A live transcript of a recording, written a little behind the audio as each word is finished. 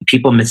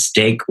people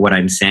mistake what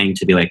I'm saying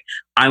to be like,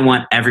 I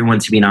want everyone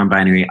to be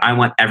non-binary.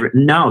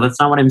 No, that's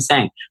not what I'm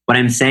saying. What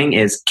I'm saying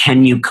is,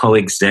 can you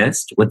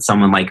coexist with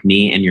someone like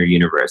me in your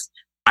universe?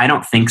 I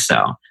don't think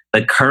so.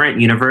 The current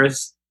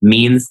universe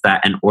means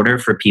that in order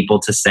for people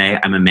to say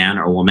I'm a man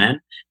or a woman,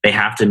 they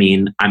have to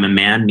mean I'm a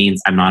man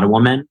means I'm not a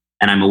woman,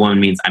 and I'm a woman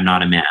means I'm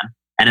not a man.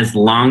 And as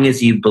long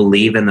as you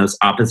believe in those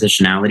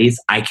oppositionalities,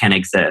 I can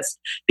exist.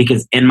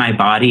 Because in my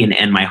body and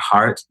in my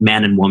heart,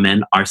 man and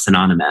woman are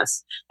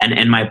synonymous. And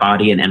in my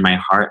body and in my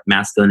heart,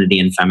 masculinity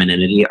and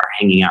femininity are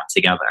hanging out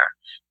together.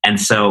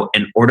 And so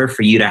in order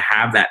for you to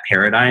have that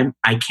paradigm,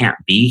 I can't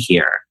be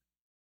here.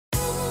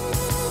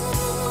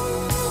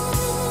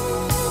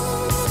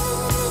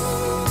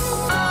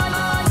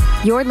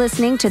 You're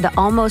listening to the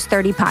Almost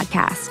 30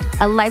 podcast,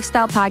 a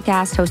lifestyle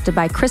podcast hosted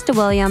by Krista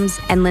Williams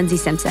and Lindsay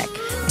Simcik.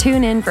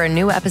 Tune in for a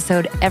new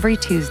episode every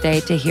Tuesday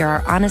to hear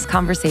our honest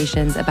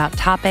conversations about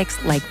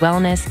topics like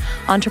wellness,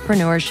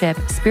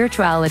 entrepreneurship,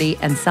 spirituality,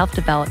 and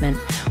self-development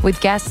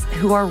with guests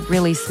who are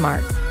really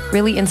smart,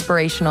 really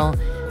inspirational,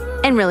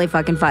 and really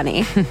fucking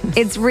funny.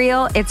 It's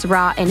real, it's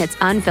raw, and it's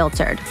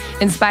unfiltered.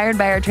 Inspired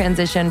by our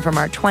transition from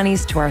our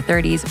 20s to our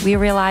 30s, we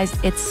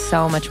realized it's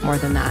so much more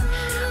than that.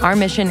 Our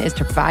mission is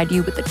to provide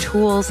you with the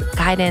tools,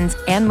 guidance,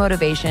 and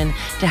motivation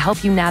to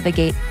help you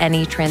navigate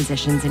any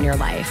transitions in your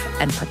life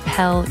and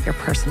propel your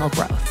personal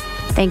growth.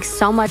 Thanks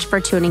so much for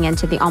tuning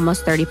into the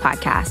Almost 30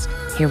 podcast.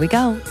 Here we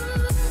go.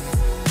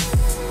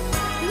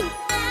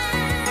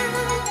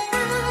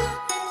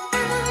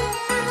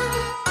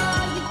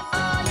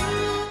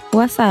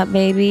 What's up,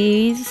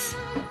 babies?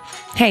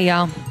 Hey,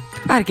 y'all.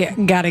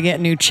 Gotta get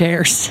new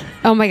chairs.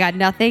 Oh my God,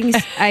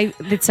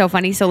 it's so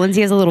funny. So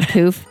Lindsay has a little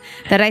poof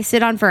that I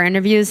sit on for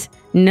interviews.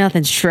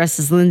 Nothing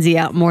stresses Lindsay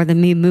out more than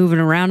me moving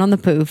around on the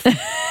poof.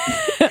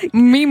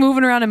 Me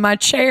moving around in my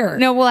chair.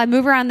 No, well, I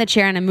move around the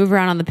chair and I move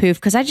around on the poof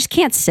because I just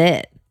can't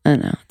sit. I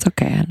know. It's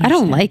okay. I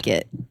don't like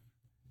it.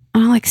 I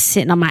don't like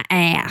sitting on my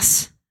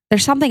ass.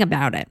 There's something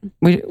about it.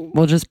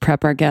 We'll just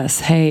prep our guests.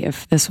 Hey,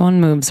 if this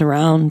one moves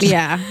around.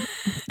 Yeah.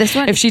 This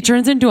one. If she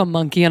turns into a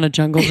monkey on a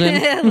jungle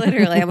gym.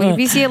 Literally. I mean, if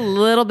you see a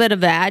little bit of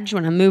vag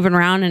when I'm moving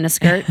around in a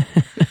skirt,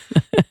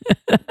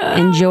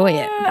 enjoy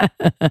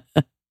it.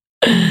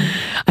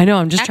 I know.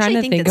 I'm just trying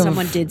to think that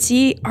someone did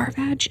see our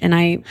vag, and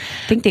I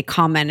think they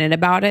commented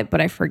about it,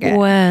 but I forget.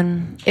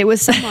 When? It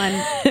was someone.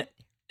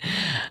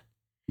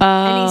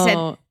 And he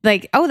said,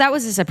 like, oh, that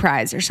was a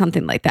surprise or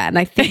something like that. And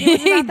I think it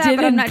was about that,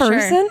 but I'm not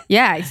sure.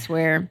 Yeah, I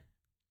swear.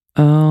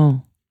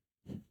 Oh.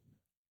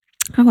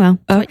 Oh, well.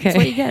 Okay. That's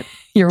what you get.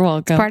 You're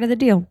welcome. It's part of the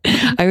deal.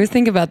 I always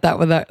think about that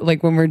with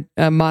like when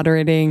we're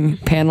moderating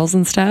panels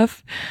and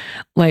stuff,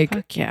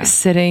 like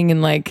sitting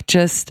and like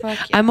just,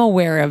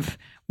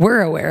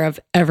 we're aware of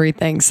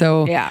everything.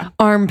 So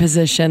arm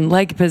position,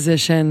 leg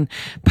position,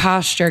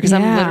 posture, because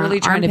I'm literally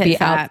trying to be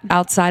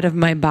outside of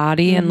my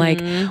body and like,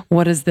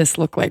 what does this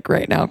look like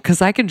right now?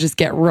 Because I can just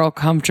get real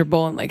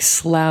comfortable and like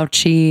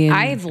slouchy. And,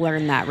 I've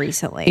learned that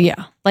recently.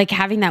 Yeah. Like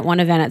having that one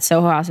event at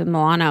Soho House with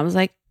Milana, I was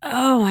like,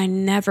 oh, I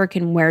never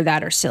can wear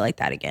that or sit like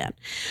that again.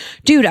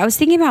 Dude, I was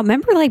thinking about,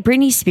 remember like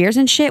Britney Spears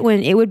and shit,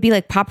 when it would be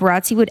like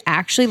paparazzi would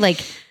actually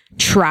like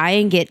try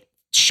and get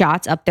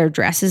shots up their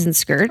dresses and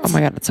skirts. Oh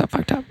my God, it's so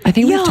fucked up. I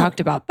think we talked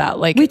about that.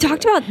 Like we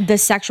talked about the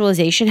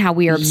sexualization, how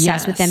we are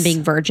obsessed with them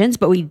being virgins,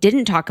 but we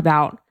didn't talk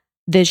about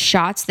the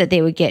shots that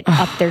they would get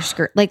up their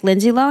skirt. Like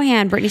Lindsay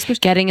Lohan, Britney Spears.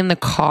 Getting in the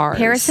cars.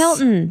 Paris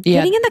Hilton.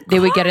 Getting in the cars. They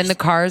would get in the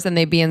cars and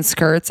they'd be in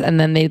skirts and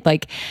then they're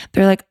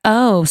like,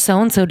 oh,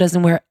 so-and-so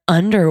doesn't wear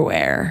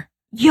underwear.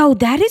 Yo,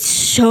 that is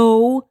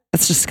so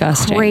That's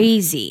disgusting.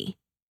 Crazy.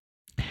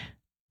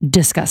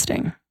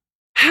 Disgusting.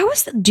 How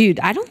is dude?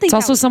 I don't think it's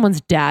also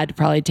someone's dad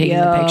probably taking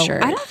the picture.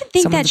 I don't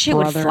think that shit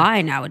would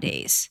fly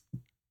nowadays.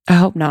 I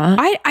hope not.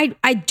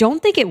 I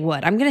don't think it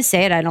would. I'm gonna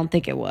say it. I don't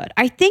think it would.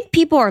 I think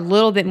people are a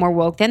little bit more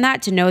woke than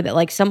that to know that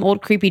like some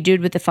old creepy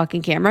dude with the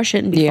fucking camera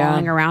shouldn't be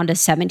following around a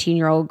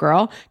 17-year-old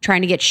girl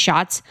trying to get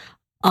shots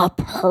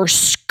up her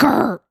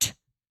skirt.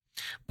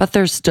 But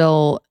there's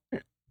still,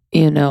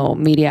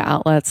 media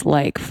outlets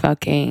like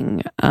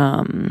fucking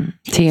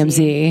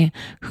TMZ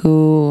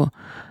who.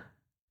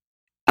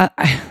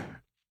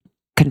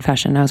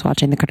 Confession, I was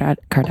watching the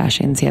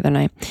Kardashians the other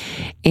night,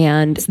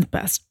 and it's the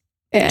best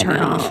turn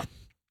off.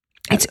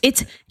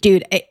 It's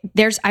dude.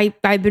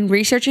 I've been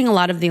researching a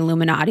lot of the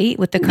Illuminati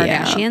with the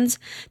Kardashians.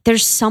 Yeah.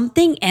 There's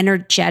something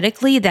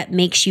energetically that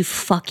makes you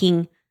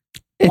fucking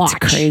watch.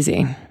 It's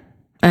crazy.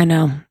 I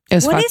know. It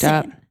was fucked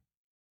up.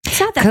 It's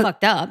not that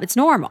fucked up. It's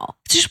normal.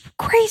 It's just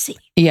crazy.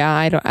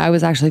 Yeah, I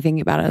was actually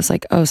thinking about it. I was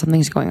like, oh,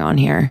 something's going on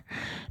here.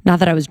 Not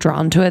that I was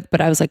drawn to it, but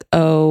I was like,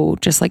 oh,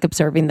 just like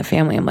observing the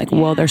family. I'm like,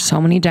 whoa, there's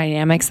so many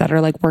dynamics that are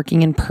like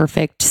working in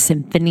perfect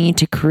symphony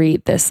to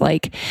create this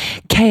like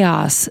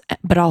chaos,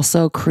 but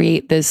also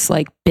create this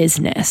like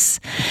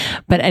business.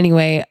 But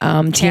anyway,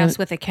 chaos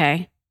with a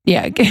K.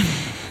 Yeah.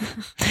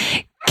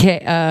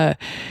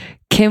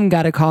 Kim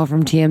got a call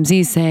from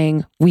TMZ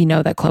saying, we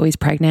know that Khloe's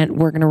pregnant.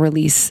 We're going to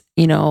release,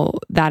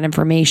 that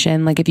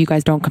information. Like if you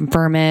guys don't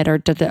confirm it or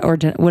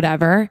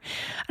whatever. And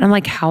I'm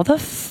like, how the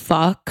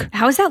fuck?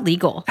 How is that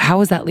legal?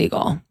 How is that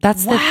legal?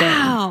 That's the thing.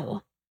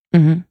 Wow.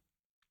 Mm-hmm.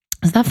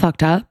 Isn't that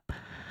fucked up?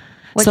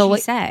 What'd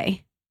she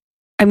say?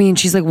 I mean,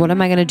 she's like, what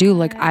am I going to do?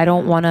 Like, I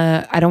don't want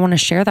to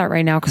share that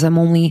right now because I'm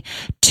only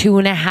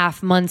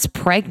 2.5 months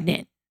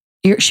pregnant.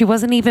 She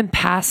wasn't even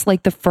past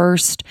like the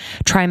first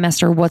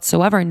trimester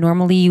whatsoever.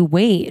 Normally you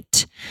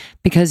wait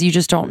because you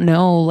just don't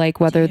know like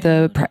whether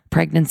the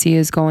pregnancy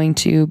is going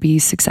to be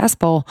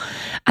successful.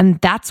 And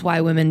that's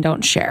why women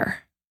don't share.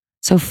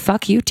 So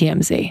fuck you,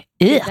 TMZ.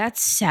 Dude,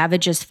 that's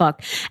savage as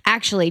fuck.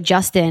 Actually,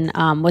 Justin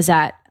was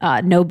at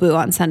Nobu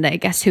on Sunday.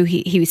 Guess who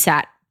he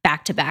sat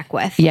back to back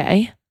with?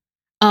 Yay.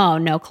 Oh,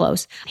 no,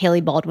 close.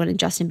 Hailey Baldwin and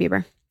Justin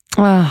Bieber.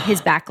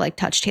 His back like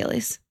touched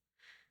Haley's.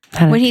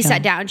 When he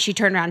sat down, she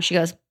turned around, she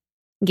goes,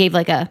 gave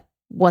like a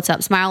what's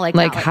up smile, like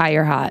high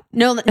or hot.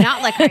 No,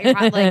 not like high or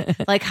hot,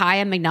 like hi,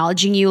 I'm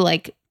acknowledging you,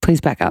 like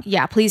please back up.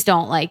 Yeah, please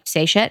don't like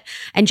say shit.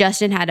 And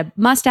Justin had a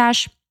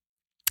mustache.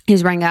 He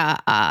was wearing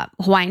a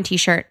Hawaiian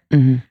t-shirt,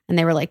 and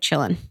they were like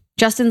chilling.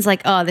 Justin's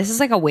like, oh, this is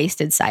like a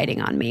wasted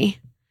sighting on me.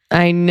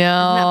 I know.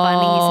 Isn't that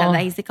funny? He said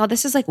that. He's like, oh,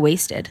 this is like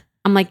wasted.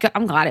 I'm like,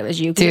 I'm glad it was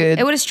you. Dude.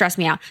 It would have stressed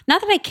me out.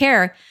 Not that I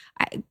care.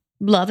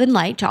 Love and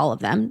light to all of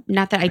them.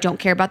 Not that I don't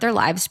care about their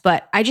lives,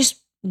 but I just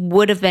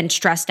would have been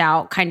stressed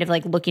out, kind of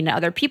like looking at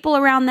other people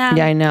around them.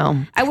 Yeah, I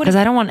know. Because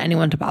I don't want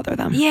anyone to bother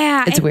them.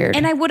 Yeah. It's weird.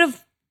 And I would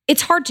have,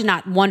 it's hard to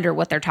not wonder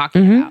what they're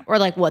talking about or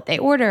like what they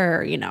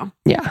order,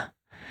 Yeah.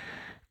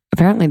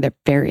 Apparently they're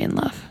very in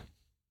love.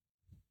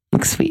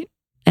 Looks sweet.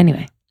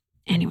 Anyways,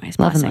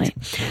 love and light.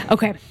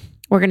 Okay.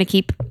 We're going to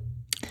keep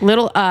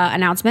little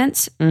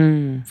announcements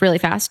really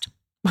fast.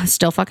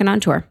 Still fucking on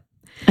tour.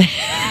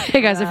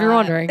 Hey guys, if you're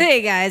wondering.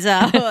 Hey guys,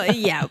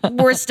 yeah,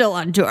 we're still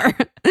on tour.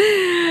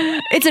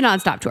 It's a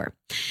nonstop tour.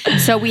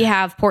 So we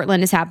have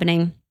Portland is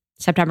happening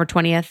September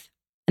 20th,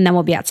 and then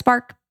we'll be at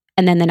Spark.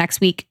 And then the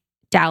next week,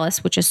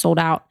 Dallas, which is sold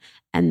out.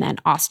 And then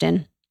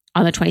Austin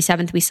on the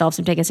 27th. We still have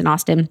some tickets in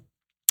Austin.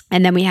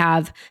 And then we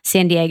have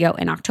San Diego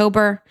in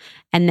October.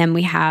 And then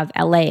we have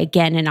LA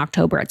again in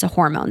October. It's a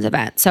hormones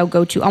event. So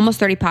go to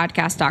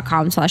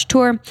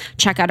almost30podcast.com/tour.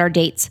 Check out our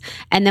dates.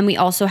 And then we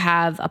also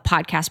have a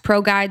podcast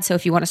pro guide. So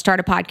if you want to start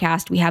a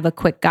podcast, we have a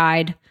quick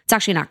guide. It's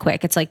actually not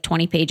quick. It's like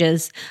 20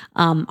 pages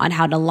on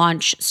how to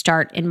launch,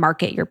 start, and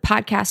market your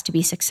podcast to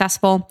be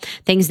successful.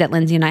 Things that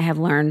Lindsay and I have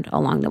learned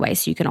along the way.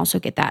 So you can also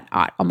get that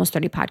at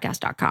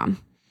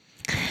almost30podcast.com.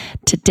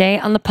 Today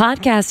on the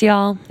podcast,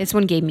 y'all. This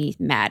one gave me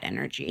mad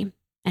energy.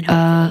 And hope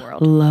for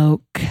the world.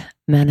 Alok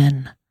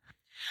Menon.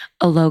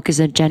 Alok is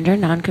a gender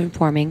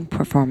nonconforming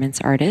performance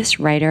artist,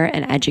 writer,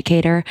 and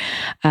educator.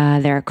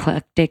 Their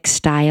eclectic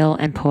style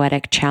and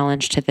poetic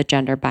challenge to the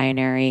gender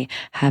binary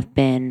have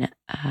been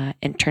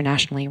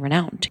internationally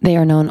renowned. They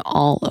are known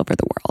all over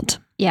the world.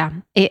 Yeah,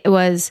 it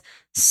was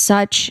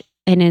such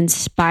an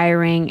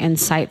inspiring,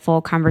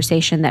 insightful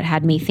conversation that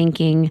had me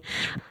thinking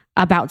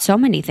about so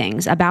many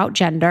things, about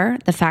gender,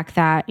 the fact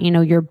that,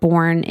 you're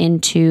born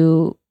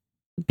into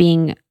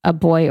being a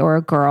boy or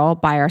a girl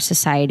by our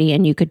society,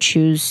 and you could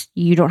choose,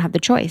 you don't have the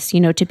choice,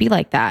 to be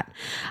like that.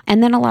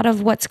 And then a lot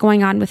of what's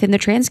going on within the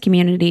trans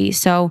community.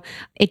 So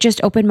it just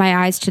opened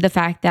my eyes to the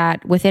fact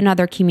that within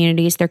other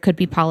communities, there could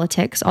be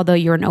politics. Although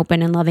you're an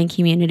open and loving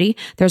community,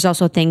 there's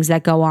also things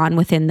that go on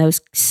within those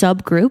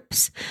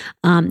subgroups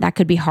that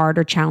could be hard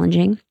or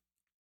challenging.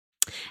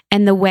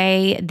 And the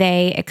way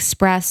they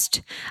expressed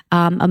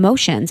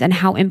emotions and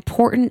how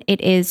important it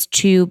is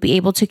to be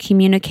able to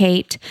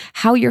communicate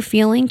how you're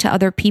feeling to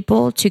other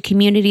people, to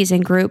communities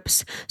and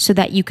groups, so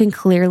that you can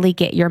clearly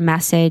get your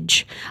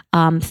message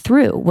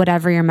through,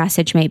 whatever your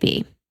message may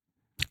be.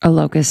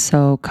 Alok is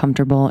so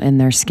comfortable in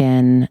their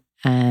skin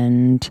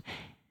and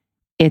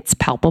it's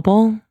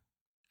palpable.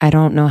 I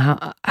don't know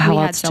how we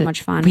else had so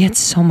much fun. We had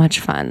so much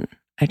fun.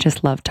 I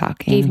just love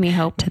talking. Gave me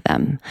hope to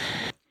them.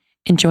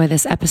 Enjoy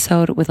this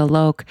episode with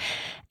Alok,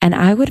 and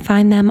I would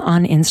find them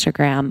on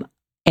Instagram,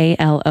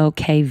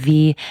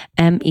 ALOKVMENON.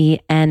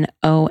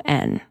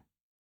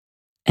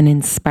 An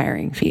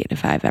inspiring feed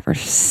if I've ever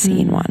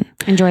seen one.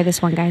 Enjoy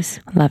this one, guys.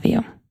 Love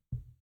you.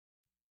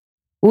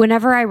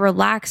 Whenever I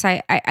relax,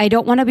 I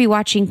don't want to be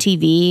watching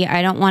TV.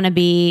 I don't want to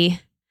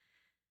be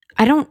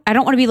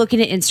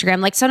looking at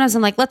Instagram. Like sometimes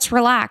I'm like, let's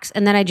relax.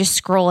 And then I just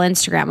scroll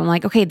Instagram. I'm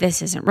like, okay,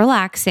 this isn't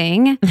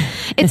relaxing.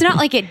 It's not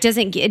like it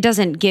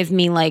doesn't give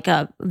me like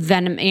a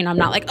venom, I'm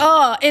not like,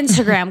 oh,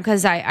 Instagram,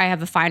 because I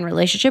have a fine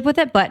relationship with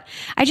it, but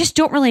I just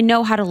don't really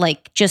know how to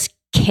like just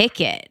kick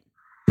it.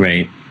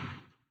 Right.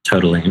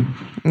 Totally.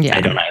 Yeah.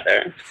 I don't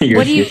either.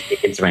 You're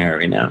speaking to my heart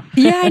right now.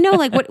 Yeah, I know.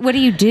 Like, what do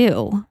you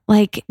do?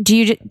 Like, do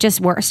you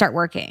just start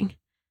working?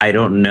 I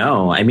don't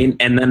know. I mean,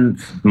 and then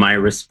my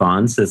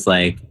response is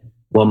like,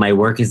 well, my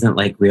work isn't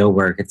like real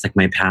work. It's like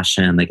my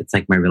passion. Like, it's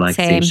like my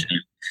relaxation. Same.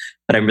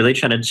 But I'm really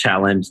trying to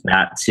challenge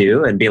that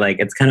too and be like,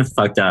 it's kind of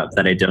fucked up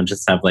that I don't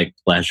just have like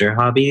pleasure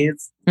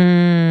hobbies.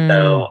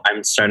 So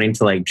I'm starting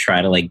to like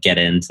try to like get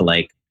into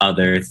like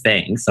other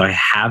things. So I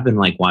have been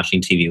like watching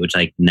TV, which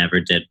I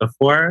never did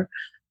before.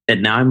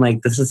 And now I'm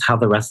like, this is how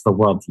the rest of the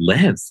world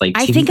lives. Like,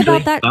 I think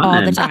about that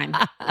all the time.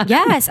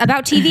 Yes,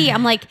 about TV.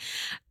 I'm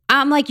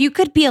like, you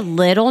could be a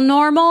little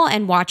normal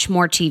and watch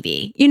more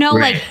TV. You know,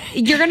 like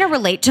you're gonna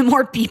relate to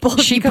more people.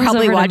 She comes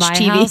probably over watch to my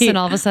TV, house and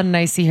all of a sudden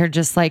I see her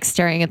just like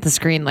staring at the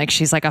screen like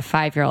she's like a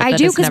 5-year-old. I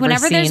do, because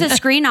whenever there's a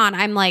screen on,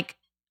 I'm like,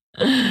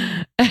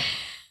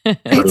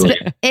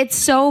 it's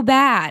so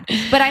bad.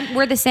 But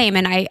we're the same,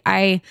 and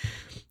I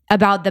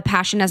about the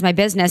passion as my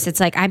business. It's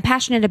like, I'm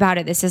passionate about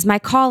it. This is my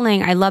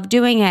calling. I love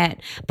doing it.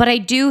 But I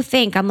do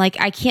think I'm like,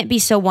 I can't be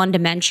so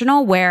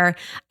one-dimensional where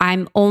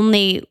I'm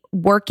only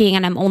working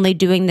and I'm only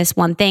doing this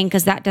one thing,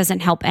 because that doesn't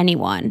help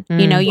anyone.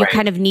 You know, you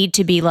kind of need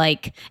to be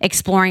like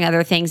exploring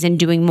other things and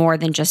doing more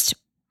than just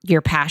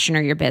your passion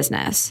or your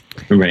business.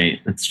 Right.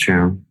 That's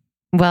true.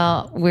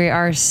 Well, we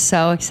are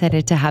so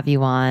excited to have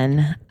you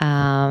on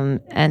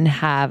and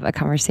have a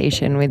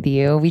conversation with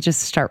you. We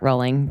just start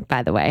rolling,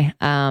 by the way.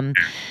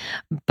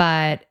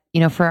 But,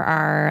 you know, for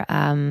our,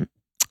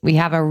 we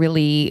have a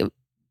really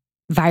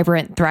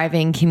vibrant,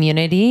 thriving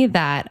community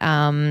that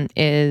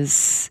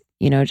is,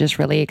 you know, just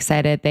really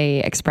excited.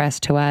 They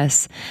expressed to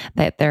us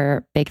that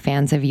they're big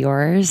fans of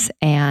yours.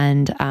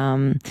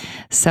 And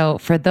so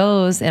for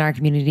those in our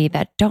community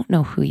that don't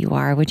know who you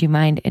are, would you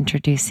mind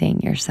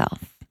introducing yourself?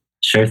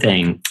 Sure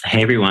thing.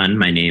 Hey, everyone.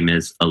 My name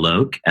is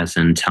Alok, as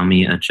in tell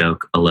me a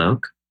joke,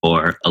 Alok,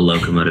 or a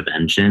locomotive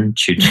engine,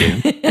 choo choo.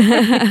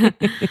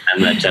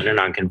 I'm a gender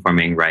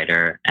nonconforming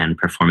writer and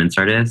performance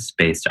artist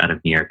based out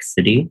of New York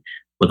City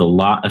with a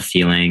lot of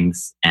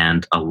feelings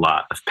and a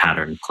lot of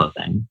patterned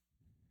clothing.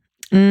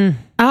 Oh,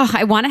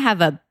 I want to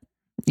have a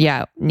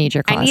need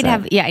your closet.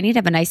 I need to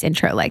have a nice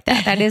intro like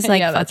that. That is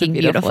like fucking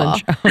beautiful.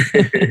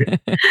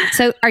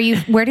 So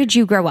where did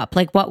you grow up?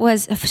 Like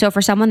so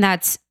for someone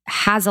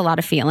has a lot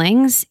of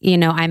feelings, you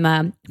know, I'm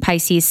a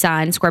Pisces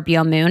sun,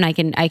 Scorpio moon. I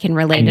can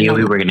relate. I knew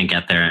we were going to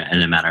get there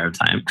in a matter of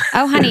time.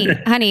 Oh,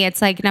 honey,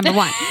 it's like number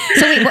one.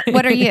 So wait,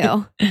 what are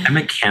you? I'm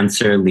a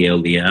Cancer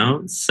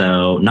Leo.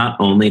 So not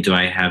only do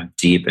I have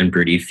deep and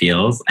broody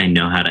feels, I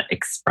know how to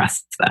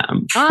express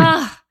them.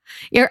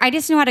 I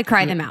just know how to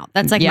cry them out.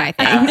 That's like my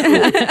thing.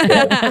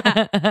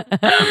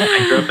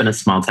 I grew up in a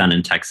small town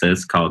in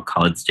Texas called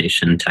College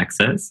Station,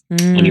 Texas.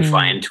 When you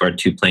fly into our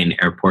 2-plane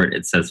airport,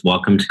 it says,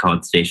 "Welcome to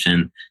College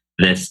Station.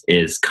 This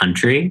is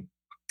country."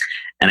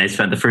 And I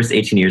spent the first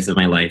 18 years of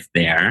my life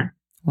there.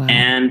 Wow.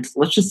 And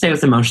let's just say I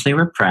was emotionally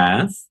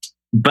repressed.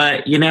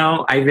 But, you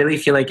know, I really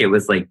feel like it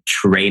was like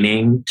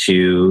training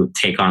to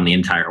take on the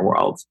entire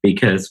world.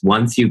 Because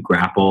once you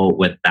grapple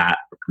with that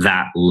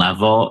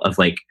level of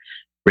like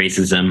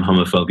racism,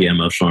 homophobia,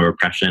 emotional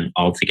repression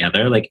all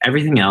together, like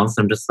everything else,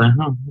 I'm just like,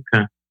 oh,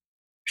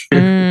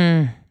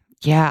 okay.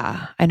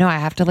 Yeah, I know. I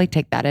have to like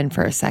take that in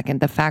for a second.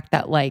 The fact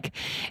that like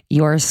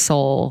your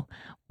soul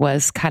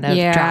was kind of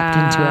dropped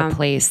into a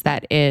place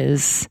that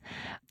is,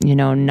 you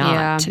know,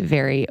 not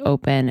very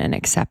open and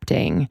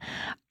accepting.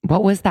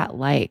 What was that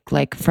like?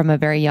 Like from a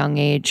very young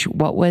age,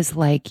 what was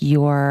like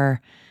I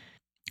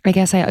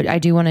guess I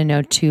do want to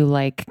know too,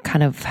 like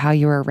kind of how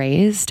you were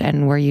raised,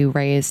 and were you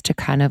raised to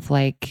kind of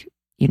like,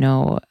 you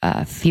know,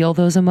 feel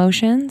those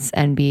emotions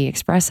and be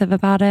expressive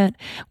about it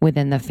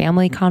within the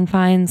family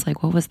confines?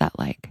 Like, what was that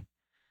like?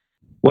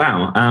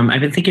 Wow.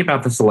 I've been thinking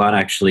about this a lot,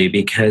 actually,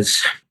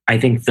 because I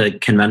think the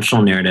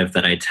conventional narrative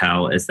that I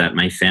tell is that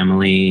my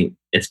family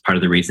is part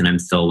of the reason I'm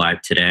still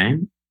alive today.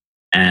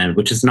 And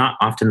which is not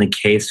often the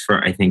case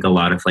for, I think, a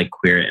lot of like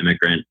queer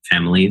immigrant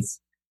families,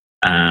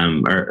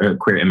 or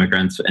queer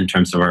immigrants in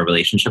terms of our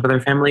relationship with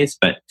our families.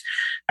 But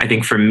I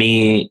think for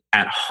me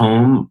at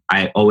home,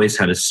 I always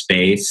had a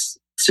space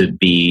to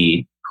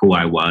be who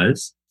I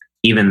was,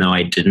 even though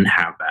I didn't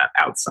have that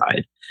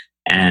outside.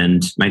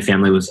 And my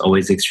family was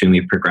always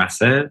extremely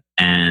progressive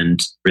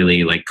and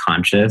really like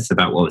conscious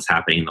about what was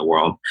happening in the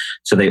world.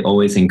 So they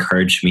always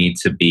encouraged me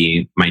to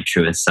be my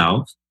truest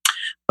self.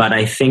 But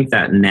I think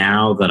that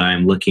now that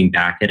I'm looking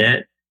back at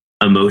it,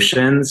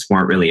 emotions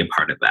weren't really a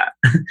part of that.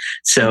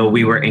 So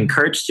we were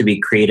encouraged to be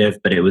creative,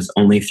 but it was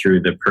only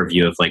through the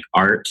purview of like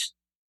art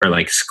or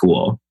like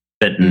school,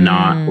 but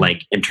not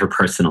like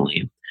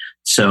interpersonally.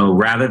 So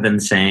rather than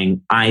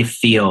saying, I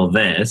feel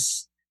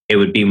this, it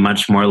would be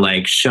much more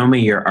like, show me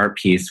your art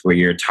piece where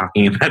you're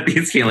talking about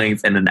these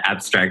feelings in an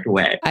abstract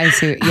way. I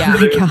see. Yeah.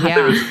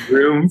 There was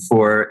room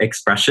for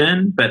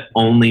expression, but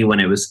only when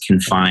it was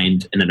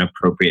confined in an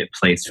appropriate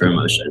place for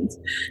emotions.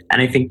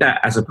 And I think that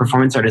as a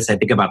performance artist, I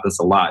think about this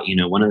a lot. You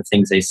know, one of the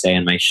things I say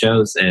in my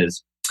shows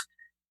is,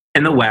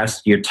 in the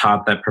West, you're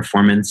taught that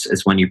performance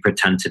is when you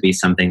pretend to be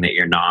something that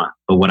you're not.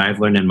 But what I've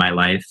learned in my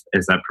life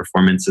is that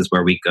performance is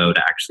where we go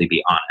to actually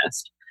be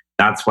honest.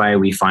 That's why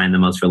we find the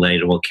most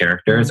relatable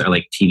characters are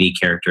like TV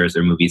characters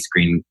or movie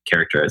screen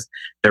characters.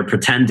 They're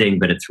pretending,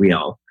 but it's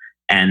real.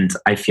 And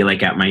I feel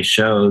like at my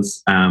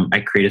shows,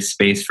 I create a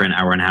space for an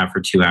hour and a half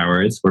or 2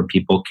 hours where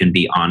people can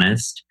be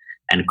honest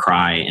and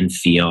cry and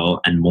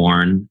feel and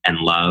mourn and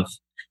love.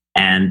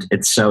 And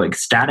it's so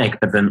ecstatic.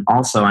 But then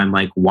also I'm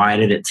like, why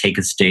did it take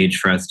a stage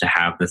for us to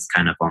have this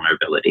kind of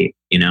vulnerability?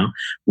 You know,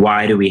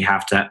 why do we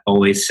have to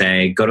always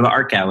say, go to the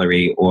art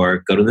gallery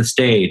or go to the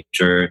stage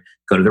or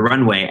go to the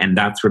runway? And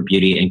that's where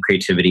beauty and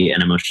creativity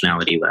and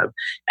emotionality live.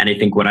 And I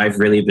think what I've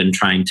really been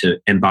trying to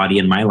embody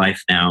in my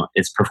life now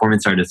is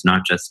performance art is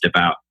not just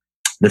about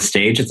the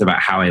stage, it's about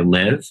how I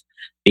live.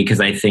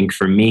 Because I think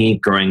for me,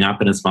 growing up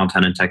in a small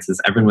town in Texas,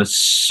 everyone was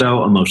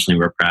so emotionally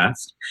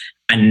repressed.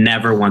 I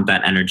never want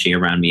that energy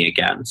around me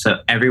again. So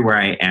everywhere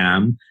I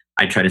am,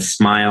 I try to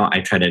smile,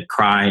 I try to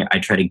cry, I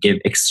try to give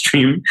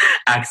extreme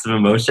acts of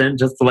emotion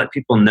just to let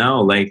people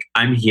know, like,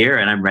 I'm here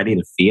and I'm ready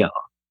to feel.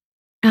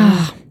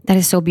 Oh, that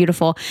is so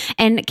beautiful.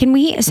 And can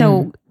we,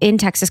 in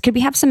Texas, could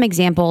we have some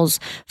examples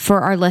for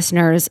our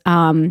listeners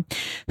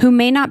who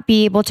may not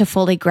be able to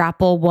fully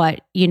grapple what,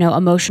 you know,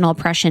 emotional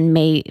oppression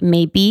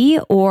may be,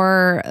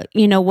 or,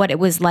 you know, what it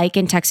was like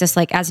in Texas,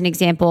 like as an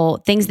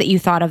example, things that you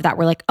thought of that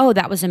were like, oh,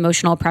 that was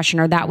emotional oppression,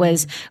 or that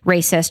was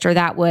racist, or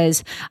that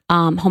was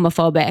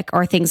homophobic,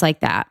 or things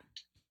like that?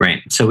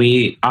 Right. So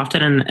we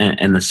often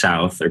in the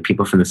South, or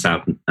people from the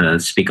South,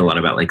 speak a lot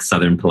about like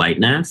Southern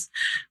politeness,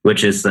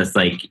 which is this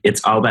like,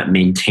 it's all about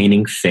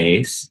maintaining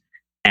face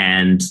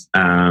and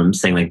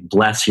saying like,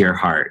 bless your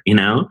heart, you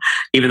know,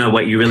 even though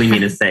what you really mean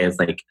to say is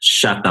like,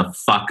 shut the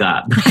fuck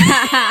up.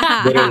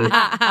 Literally,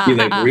 you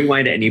like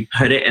rewind it and you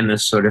put it in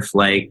this sort of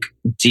like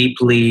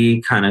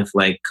deeply kind of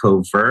like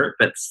covert,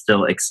 but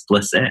still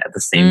explicit at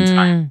the same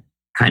time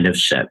kind of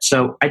shit.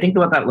 So I think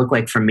what that looked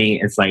like for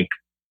me is like,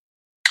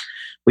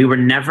 we were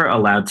never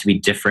allowed to be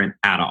different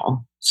at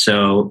all.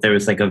 So there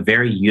was like a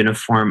very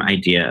uniform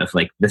idea of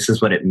like, this is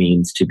what it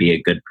means to be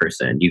a good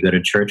person. You go to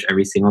church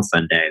every single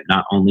Sunday,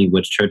 not only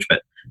which church,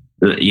 but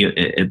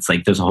it's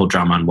like there's a whole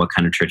drama on what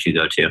kind of church you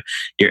go to.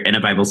 You're in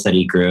a Bible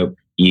study group.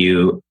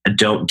 You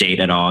don't date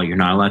at all. You're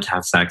not allowed to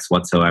have sex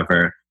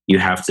whatsoever. You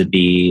have to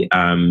be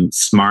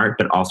smart,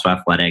 but also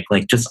athletic.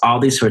 Like just all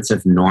these sorts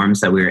of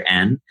norms that we were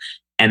in.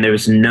 And there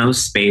was no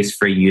space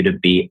for you to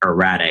be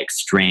erratic,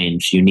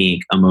 strange,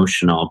 unique,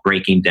 emotional,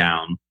 breaking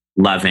down,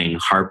 loving,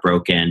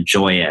 heartbroken,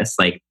 joyous.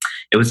 Like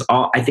it was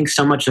all, I think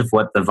so much of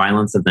what the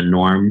violence of the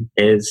norm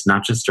is,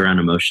 not just around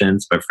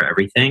emotions, but for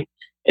everything,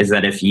 is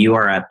that if you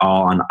are at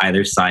all on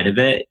either side of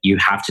it, you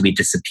have to be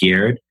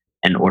disappeared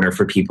in order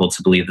for people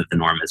to believe that the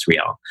norm is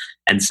real.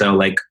 And so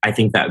like, I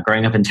think that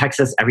growing up in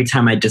Texas, every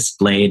time I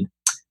displayed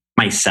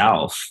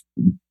myself,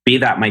 be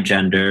that my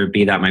gender,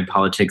 be that my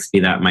politics,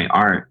 be that my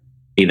art,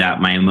 be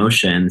that my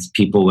emotions,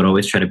 people would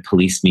always try to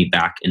police me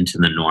back into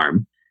the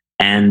norm.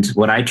 And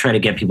what I try to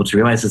get people to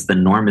realize is the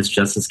norm is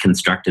just as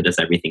constructed as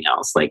everything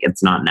else. Like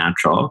it's not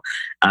natural.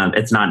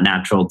 It's not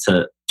natural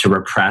to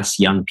repress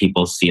young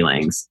people's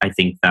feelings. I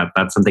think that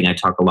that's something I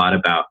talk a lot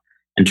about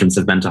in terms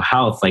of mental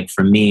health. Like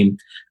for me,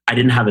 I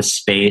didn't have a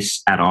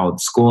space at all at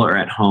school or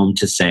at home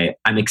to say,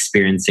 I'm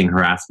experiencing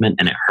harassment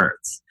and it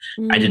hurts.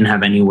 I didn't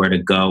have anywhere to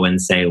go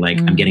and say like,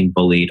 I'm getting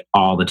bullied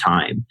all the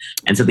time.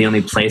 And so the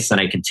only place that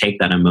I could take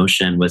that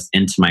emotion was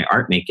into my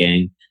art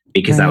making,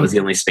 because that was the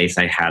only space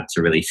I had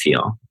to really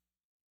feel.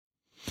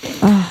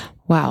 Oh,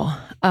 wow.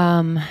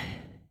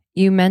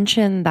 You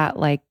mentioned that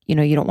like, you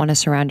know, you don't want to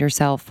surround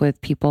yourself with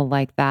people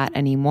like that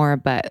anymore,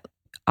 but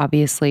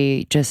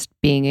obviously just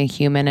being a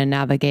human and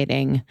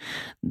navigating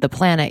the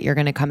planet, you're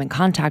going to come in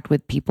contact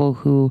with people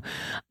who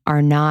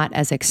are not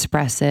as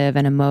expressive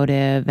and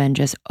emotive and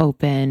just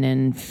open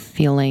and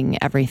feeling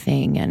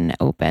everything and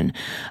open.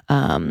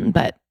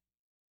 But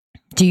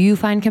do you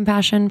find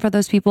compassion for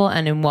those people?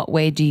 And in what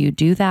way do you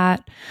do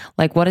that?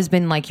 Like what has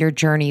been like your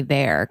journey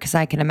there? Because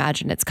I can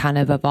imagine it's kind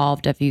of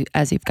evolved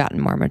as you've gotten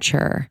more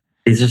mature.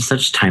 These are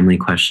such timely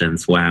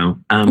questions. Wow.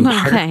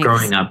 Part of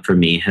growing up for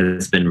me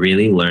has been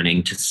really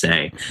learning to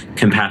say,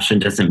 compassion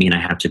doesn't mean I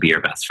have to be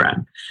your best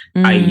friend.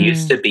 I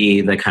used to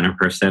be the kind of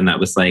person that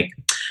was like,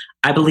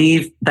 I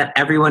believe that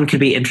everyone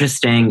could be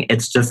interesting.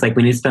 It's just like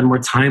we need to spend more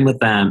time with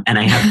them. And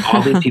I have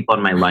all these people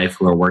in my life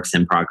who are works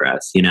in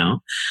progress, you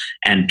know,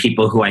 and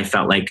people who I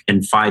felt like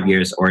in 5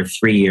 years or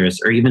 3 years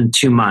or even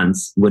 2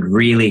 months would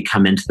really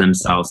come into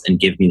themselves and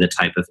give me the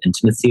type of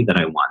intimacy that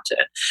I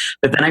wanted.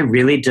 But then I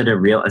really did a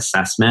real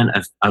assessment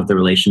of the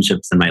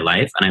relationships in my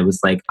life. And I was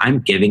like, I'm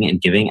giving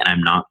and giving and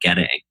I'm not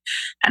getting.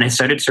 And I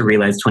started to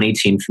realize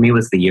 2018 for me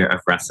was the year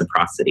of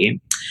reciprocity.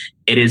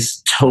 It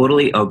is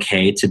totally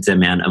okay to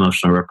demand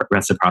emotional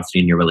reciprocity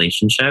in your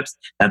relationships.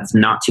 That's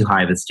not too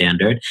high of a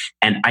standard.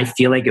 And I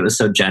feel like it was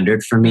so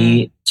gendered for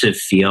me to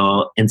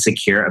feel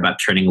insecure about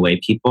turning away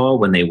people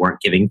when they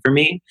weren't giving for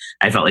me.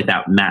 I felt like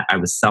that meant I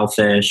was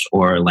selfish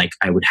or like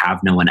I would have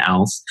no one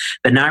else.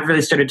 But now I've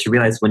really started to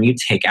realize when you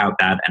take out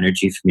bad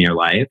energy from your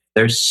life,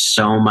 there's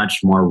so much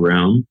more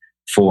room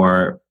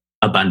for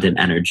abundant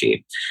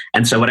energy.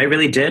 And so what I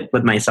really did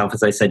with myself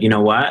is I said, you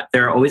know what?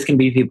 There are always going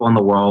to be people in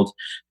the world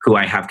who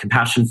I have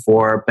compassion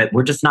for, but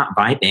we're just not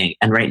vibing.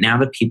 And right now,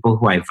 the people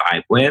who I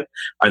vibe with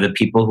are the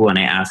people who, when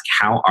I ask,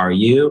 how are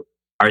you?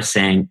 Are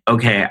saying,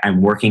 okay,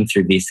 I'm working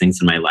through these things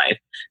in my life.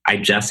 I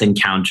just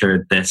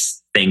encountered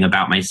this thing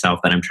about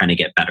myself that I'm trying to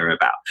get better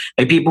about.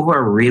 Like people who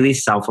are really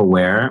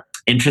self-aware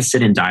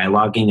interested in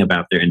dialoguing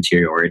about their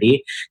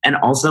interiority, and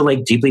also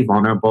like deeply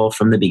vulnerable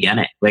from the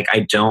beginning. Like,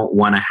 I don't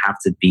want to have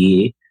to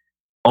be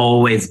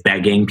always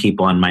begging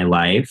people in my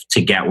life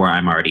to get where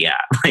I'm already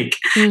at. Like,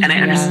 and I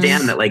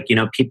understand that, like, you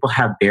know, people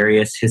have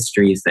various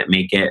histories that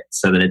make it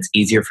so that it's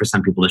easier for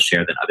some people to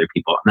share than other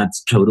people. And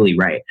that's totally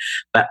right.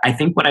 But I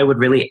think what I would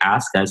really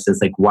ask us is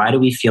like, why do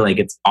we feel like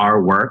it's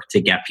our work to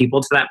get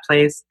people to that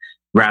place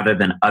rather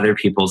than other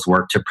people's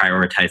work to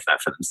prioritize that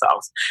for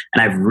themselves?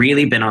 And I've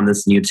really been on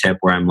this new tip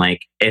where I'm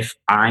like, if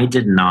I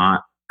did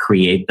not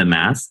create the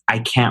mess, I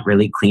can't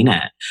really clean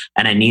it.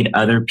 And I need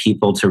other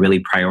people to really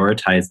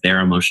prioritize their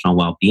emotional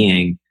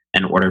well-being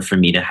in order for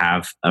me to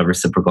have a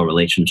reciprocal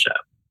relationship.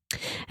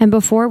 And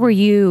before,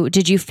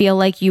 did you feel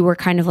like you were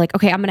kind of like,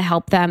 okay, I'm going to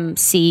help them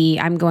see,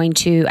 I'm going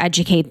to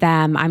educate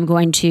them, I'm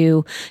going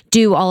to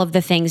do all of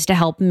the things to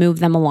help move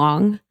them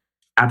along?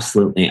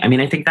 Absolutely. I mean,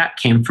 I think that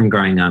came from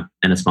growing up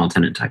in a small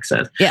town in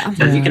Texas. Yeah.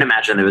 So as you can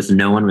imagine, there was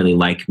no one really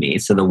like me.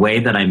 So the way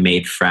that I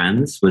made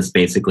friends was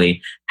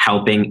basically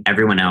helping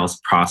everyone else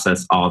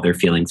process all their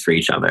feelings for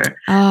each other.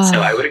 Oh.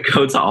 So I would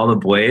go to all the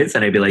boys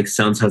and I'd be like,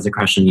 so-and-so has a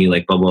crush on you,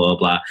 like blah, blah, blah,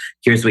 blah.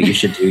 Here's what you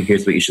should do.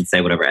 Here's what you should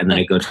say, whatever. And then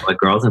I go to the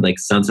girls and like,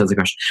 so-and-so has a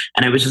crush.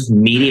 And I was just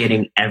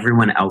mediating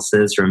everyone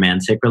else's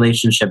romantic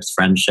relationships,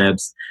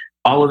 friendships,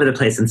 all over the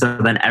place. And so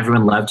then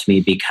everyone loved me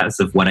because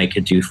of what I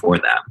could do for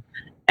them.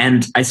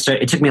 And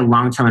it took me a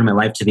long time in my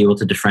life to be able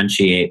to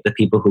differentiate the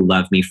people who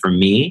love me for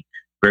me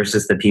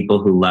versus the people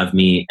who love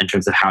me in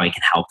terms of how I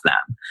can help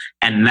them.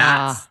 And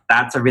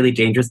that's a really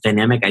dangerous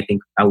dynamic I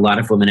think a lot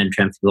of women and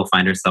trans people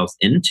find ourselves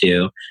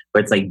into,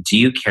 where it's like, do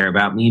you care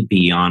about me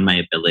beyond my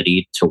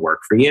ability to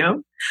work for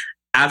you?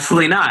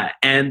 Absolutely not.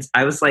 And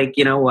I was like,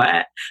 you know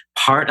what?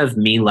 Part of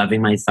me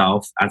loving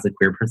myself as a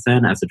queer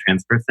person, as a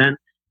trans person,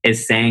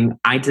 is saying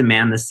I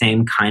demand the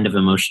same kind of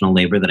emotional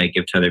labor that I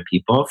give to other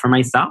people for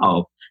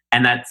myself.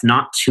 And that's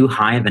not too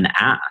high of an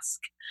ask.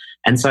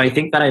 And so I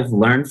think that I've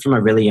learned from a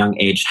really young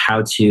age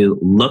how to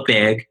look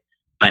big,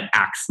 but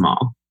act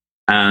small.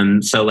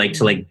 So like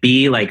to like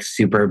be like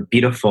super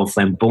beautiful,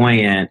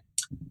 flamboyant,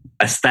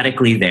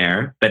 aesthetically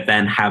there, but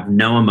then have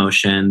no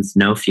emotions,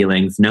 no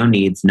feelings, no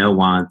needs, no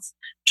wants,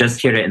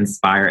 just here to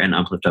inspire and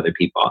uplift other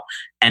people.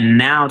 And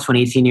now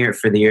 2018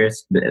 for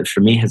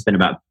me has been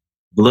about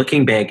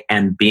looking big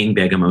and being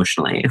big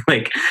emotionally.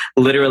 Like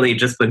literally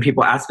just when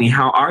people ask me,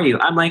 how are you?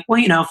 I'm like, well,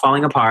 you know,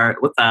 falling apart.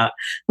 What's up?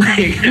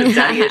 Like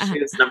daddy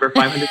issues number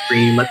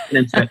 503. Let's get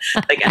into it.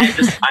 Like,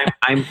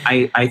 and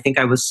I think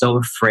I was so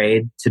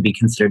afraid to be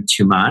considered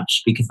too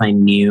much because I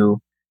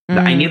knew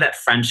that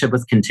friendship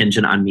was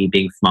contingent on me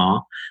being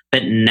small.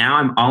 But now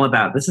I'm all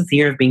about, this is the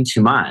year of being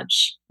too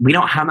much. We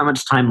don't have that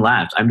much time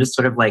left. I'm just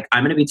sort of like,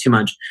 I'm going to be too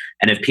much.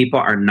 And if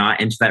people are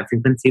not into that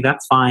frequency,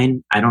 that's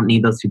fine. I don't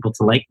need those people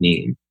to like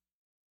me.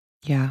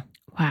 Yeah.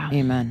 Wow.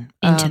 Amen.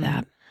 Into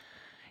that.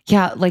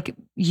 Yeah. Like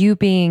you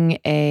being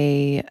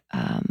a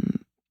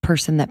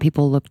person that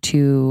people look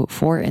to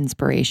for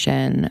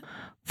inspiration,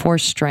 for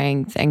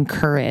strength and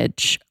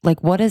courage.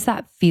 Like, what does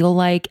that feel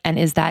like? And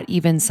is that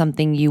even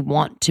something you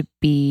want to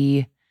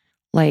be?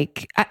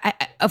 Like, I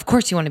of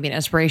course you want to be an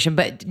inspiration,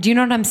 but do you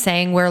know what I'm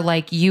saying? Where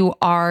like you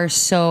are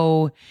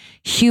so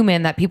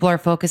human that people are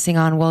focusing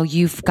on, well,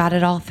 you've got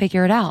it all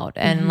figured out.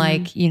 And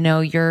like, you know,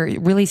 you're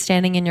really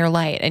standing in your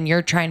light and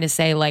you're trying to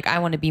say like, I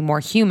want to be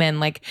more human.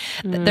 Like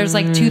there's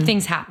like two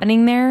things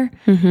happening there.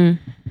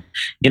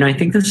 You know, I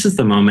think this is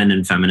the moment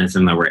in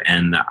feminism that we're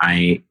in that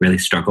I really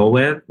struggle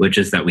with, which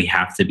is that we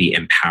have to be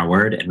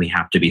empowered and we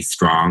have to be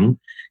strong.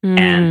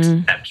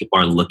 And that people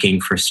are looking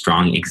for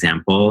strong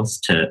examples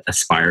to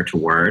aspire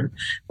toward.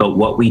 But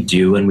what we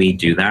do when we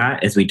do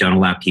that is we don't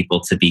allow people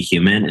to be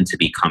human and to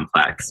be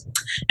complex.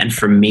 And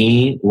for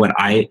me, what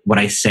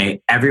I say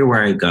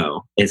everywhere I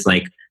go is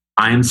like,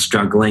 I'm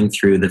struggling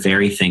through the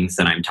very things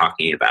that I'm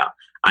talking about.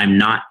 I'm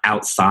not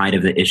outside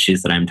of the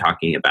issues that I'm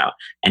talking about.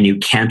 And you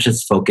can't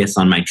just focus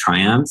on my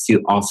triumphs.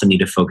 You also need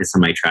to focus on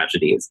my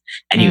tragedies.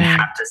 And you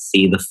have to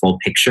see the full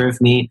picture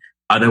of me.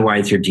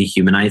 Otherwise, you're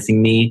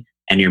dehumanizing me.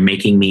 And you're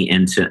making me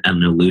into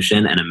an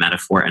illusion and a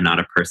metaphor and not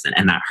a person.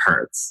 And that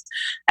hurts.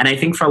 And I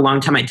think for a long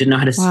time, I didn't know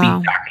how to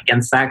speak back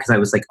against that because I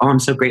was like, oh, I'm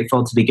so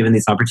grateful to be given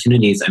these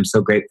opportunities. I'm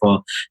so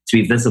grateful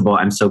to be visible.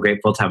 I'm so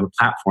grateful to have a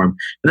platform.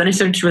 But then I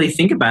started to really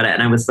think about it.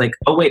 And I was like,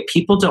 oh, wait,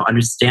 people don't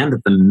understand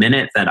that the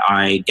minute that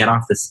I get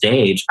off the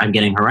stage, I'm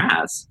getting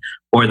harassed.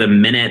 Or the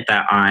minute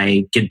that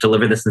I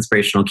deliver this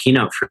inspirational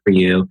keynote for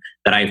you,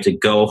 that I have to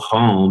go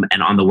home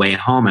and on the way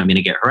home, I'm going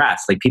to get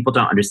harassed. Like people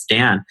don't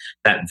understand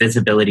that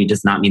visibility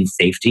does not mean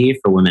safety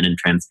for women and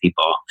trans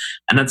people.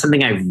 And that's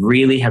something I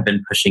really have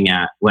been pushing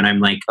at when I'm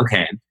like,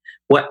 okay,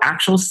 what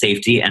actual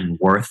safety and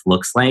worth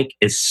looks like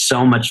is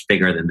so much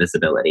bigger than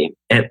visibility.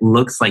 It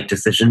looks like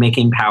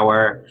decision-making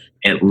power.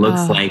 It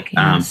looks like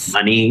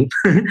money.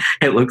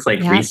 It looks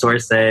like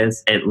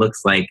resources. It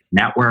looks like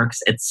networks.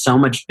 It's so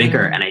much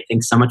bigger. And I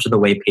think so much of the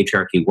way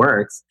patriarchy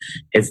works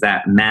is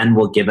that men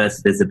will give us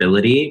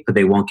visibility, but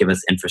they won't give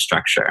us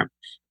infrastructure.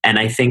 And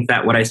I think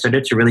that what I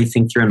started to really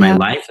think through in my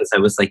life is I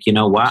was like, you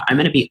know what? I'm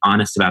going to be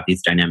honest about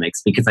these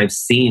dynamics, because I've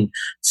seen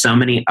so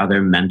many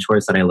other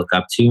mentors that I look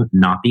up to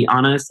not be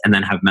honest and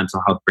then have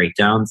mental health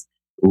breakdowns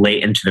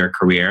late into their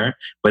career,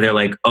 where they're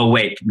like, oh,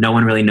 wait, no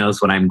one really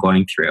knows what I'm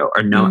going through.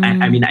 Or no,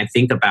 I mean, I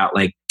think about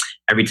like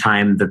every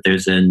time that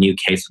there's a new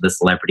case with a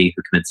celebrity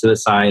who commits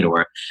suicide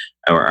or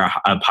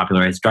a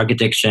popularized drug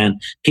addiction,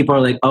 people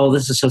are like, oh,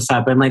 this is so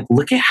sad. But I'm like,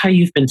 look at how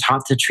you've been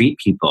taught to treat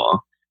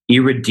people.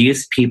 You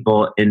reduce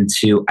people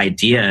into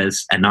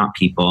ideas and not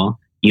people.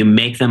 You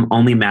make them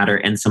only matter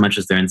in so much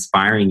as they're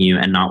inspiring you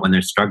and not when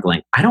they're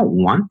struggling. I don't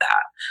want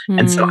that.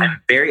 And so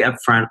I'm very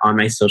upfront on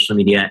my social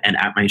media and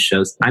at my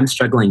shows. I'm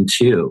struggling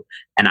too.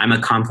 And I'm a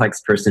complex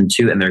person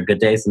too. And there are good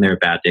days and there are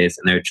bad days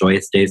and there are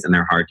joyous days and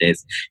there are hard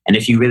days. And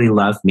if you really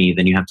love me,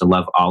 then you have to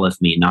love all of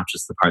me, not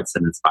just the parts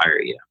that inspire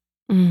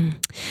you.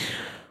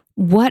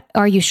 What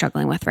are you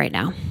struggling with right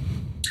now?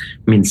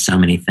 I mean, so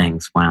many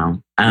things.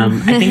 Wow. I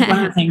think one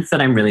of the things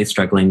that I'm really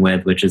struggling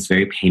with, which is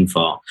very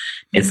painful,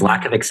 is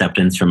lack of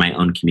acceptance from my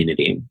own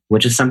community,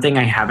 which is something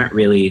I haven't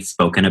really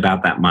spoken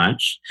about that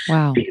much.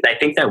 Wow. Because I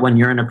think that when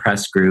you're in a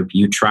press group,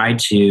 you try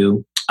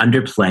to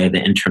underplay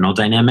the internal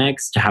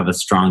dynamics to have a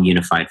strong,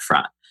 unified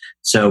front.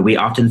 So we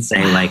often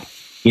say like,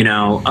 you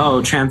know,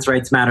 oh, trans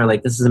rights matter,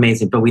 like this is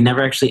amazing, but we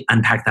never actually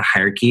unpack the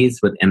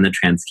hierarchies within the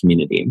trans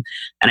community.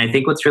 And I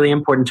think what's really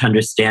important to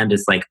understand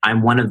is like,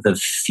 I'm one of the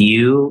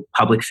few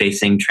public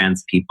facing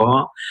trans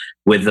people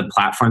with the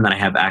platform that I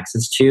have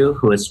access to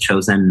who has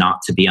chosen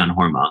not to be on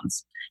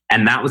hormones.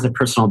 And that was a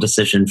personal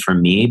decision for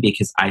me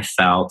because I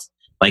felt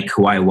like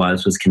who I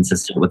was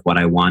consistent with what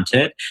I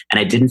wanted. And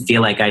I didn't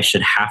feel like I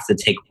should have to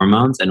take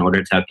hormones in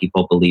order to have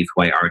people believe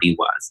who I already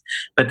was.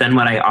 But then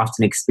what I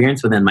often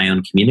experience within my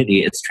own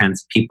community is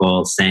trans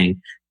people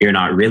saying, you're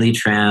not really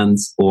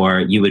trans, or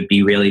you would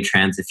be really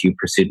trans if you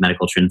pursued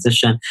medical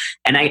transition.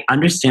 And I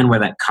understand where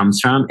that comes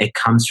from. It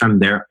comes from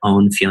their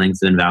own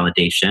feelings of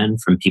invalidation,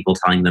 from people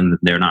telling them that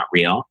they're not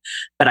real.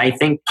 But I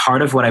think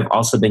part of what I've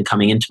also been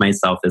coming into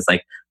myself is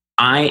like,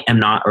 I am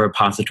not a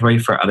repository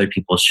for other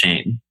people's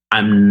shame.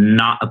 I'm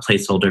not a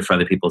placeholder for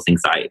other people's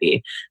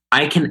anxiety.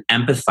 I can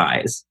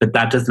empathize, but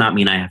that does not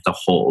mean I have to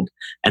hold.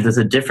 And there's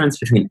a difference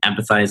between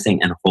empathizing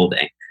and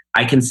holding.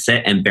 I can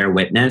sit and bear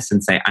witness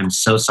and say, I'm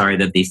so sorry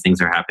that these things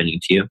are happening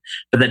to you.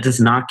 But that does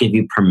not give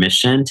you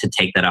permission to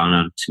take that on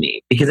to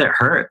me because it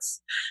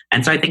hurts.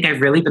 And so I think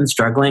I've really been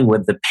struggling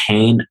with the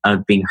pain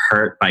of being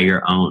hurt by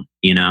your own,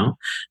 you know,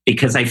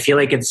 because I feel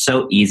like it's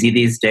so easy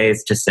these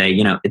days to say,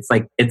 you know, it's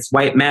like, it's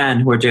white men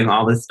who are doing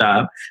all this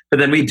stuff. But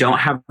then we don't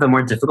have the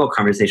more difficult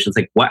conversations.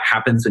 Like what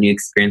happens when you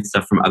experience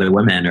stuff from other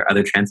women or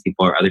other trans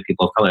people or other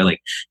people of color?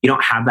 Like you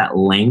don't have that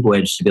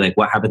language to be like,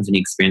 what happens when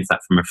you experience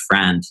that from a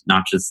friend,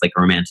 not just like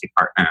a romantic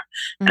partner.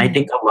 And I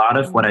think a lot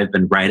of what I've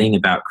been writing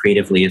about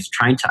creatively is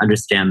trying to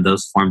understand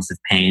those forms of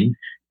pain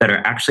that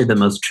are actually the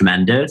most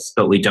tremendous,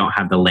 but we don't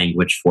have the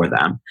language for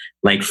them.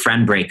 Like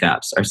friend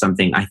breakups are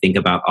something I think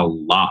about a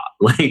lot.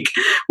 Like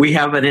we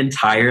have an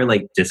entire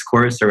like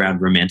discourse around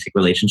romantic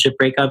relationship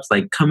breakups,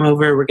 like come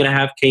over, we're going to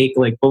have cake,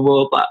 like blah,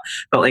 blah, blah.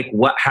 But like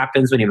what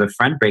happens when you have a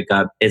friend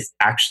breakup is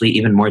actually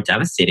even more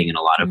devastating in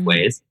a lot of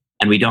ways.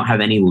 And we don't have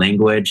any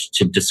language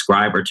to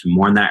describe or to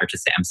mourn that or to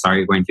say, I'm sorry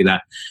you're going through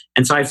that.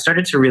 And so I've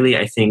started to really,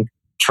 I think,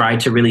 try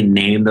to really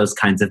name those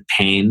kinds of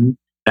pain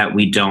that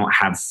we don't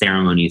have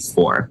ceremonies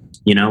for.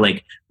 You know,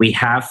 like we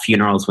have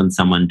funerals when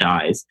someone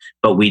dies,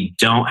 but we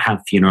don't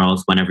have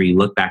funerals whenever you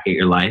look back at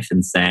your life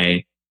and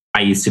say,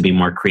 I used to be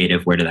more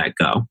creative. Where did that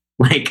go?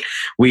 Like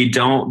we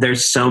don't,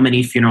 there's so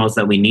many funerals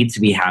that we need to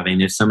be having.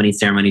 There's so many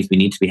ceremonies we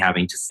need to be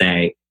having to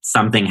say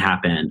something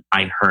happened,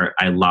 I hurt,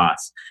 I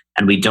lost,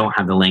 and we don't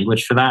have the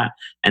language for that.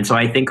 And so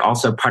I think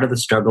also part of the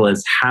struggle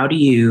is how do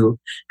you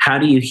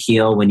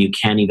heal when you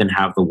can't even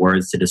have the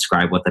words to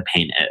describe what the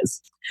pain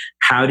is?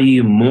 How do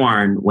you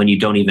mourn when you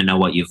don't even know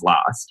what you've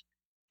lost?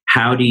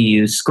 How do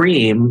you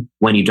scream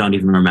when you don't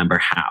even remember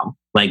how?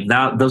 Like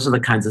that, those are the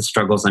kinds of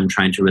struggles I'm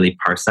trying to really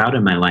parse out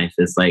in my life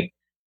is like,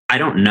 I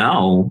don't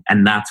know.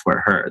 And that's where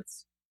it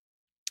hurts.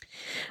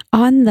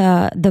 On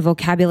the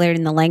vocabulary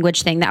and the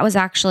language thing, that was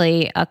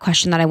actually a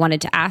question that I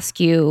wanted to ask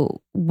you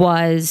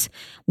was,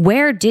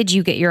 where did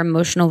you get your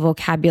emotional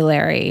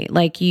vocabulary?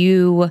 Like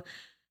you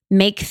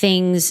make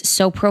things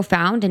so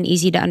profound and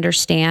easy to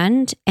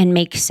understand and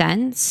make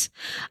sense.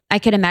 I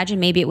could imagine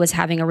maybe it was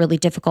having a really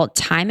difficult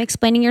time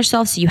explaining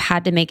yourself, so you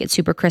had to make it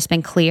super crisp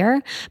and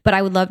clear. But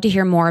I would love to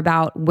hear more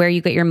about where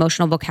you get your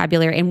emotional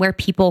vocabulary and where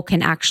people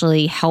can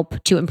actually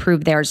help to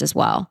improve theirs as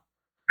well.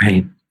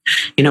 Right.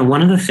 You know,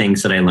 one of the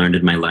things that I learned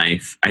in my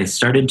life, I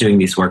started doing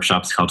these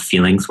workshops called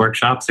feelings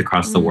workshops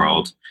across the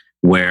world,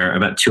 where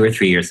about 2 or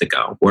 3 years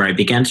ago, where I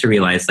began to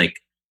realize like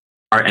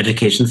our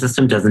education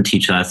system doesn't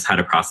teach us how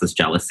to process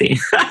jealousy.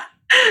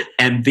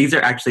 And these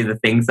are actually the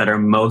things that are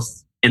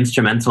most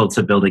instrumental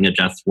to building a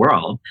just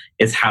world,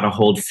 is how to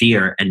hold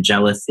fear and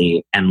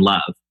jealousy and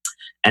love.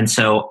 And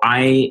so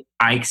I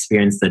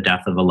experienced the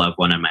death of a loved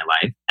one in my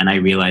life, and I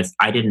realized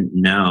I didn't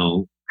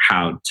know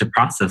how to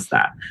process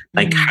that.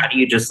 Like, how do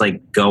you just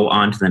like go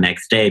on to the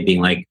next day being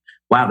like,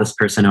 wow, this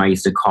person who I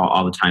used to call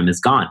all the time is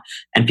gone.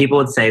 And people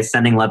would say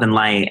sending love and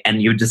light,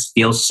 and you would just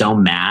feel so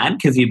mad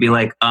because you'd be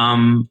like,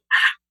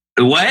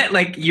 what?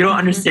 Like, you don't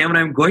understand what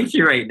I'm going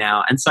through right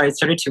now. And so I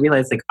started to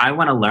realize, like, I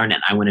want to learn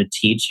and I want to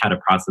teach how to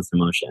process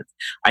emotions.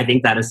 I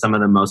think that is some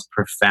of the most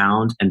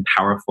profound and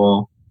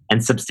powerful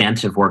and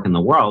substantive work in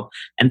the world.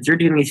 And through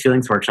doing these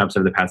feelings workshops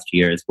over the past 2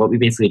 years, what we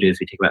basically do is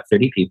we take about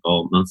 30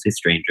 people, mostly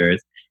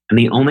strangers, and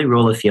the only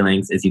rule of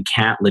feelings is you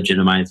can't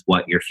legitimize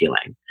what you're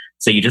feeling.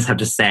 So you just have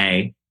to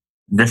say,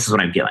 this is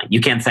what I'm feeling. You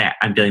can't say,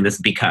 I'm feeling this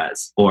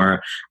because,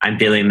 or I'm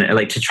feeling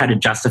like, to try to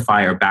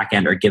justify or back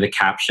end or give a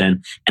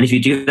caption. And if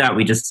you do that,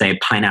 we just say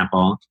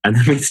pineapple and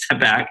then we step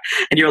back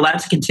and you're allowed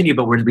to continue.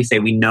 But we say,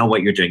 we know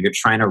what you're doing. You're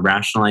trying to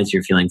rationalize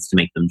your feelings to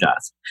make them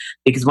just.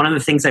 Because one of the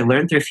things I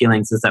learned through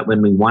feelings is that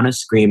when we want to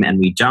scream and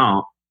we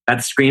don't,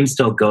 that scream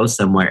still goes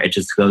somewhere. It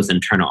just goes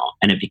internal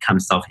and it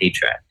becomes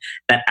self-hatred.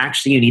 That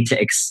actually you need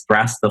to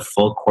express the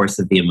full course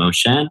of the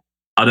emotion.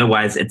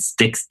 Otherwise, it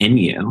sticks in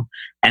you.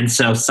 And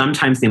so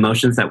sometimes the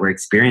emotions that we're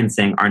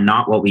experiencing are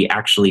not what we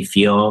actually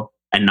feel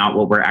and not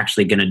what we're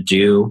actually going to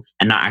do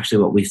and not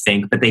actually what we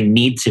think, but they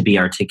need to be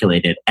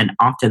articulated. And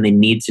often they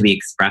need to be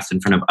expressed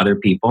in front of other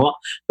people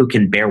who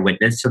can bear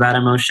witness to that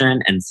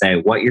emotion and say,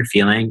 what you're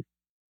feeling,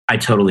 I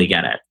totally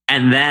get it.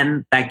 And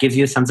then that gives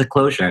you a sense of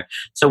closure.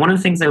 So one of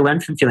the things I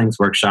learned from feelings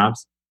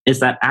workshops is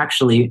that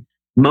actually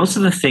most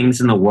of the things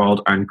in the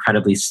world are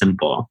incredibly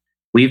simple.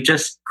 We've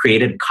just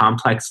created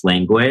complex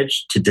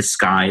language to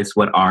disguise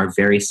what are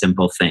very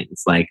simple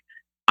things, like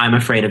I'm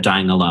afraid of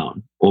dying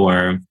alone,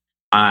 or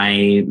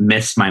I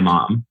miss my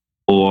mom,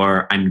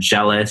 or I'm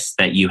jealous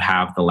that you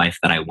have the life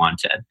that I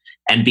wanted.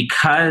 And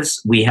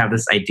because we have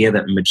this idea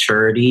that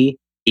maturity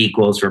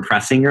equals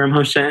repressing your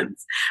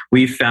emotions,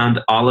 we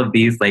found all of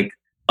these like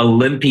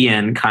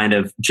Olympian kind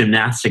of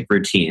gymnastic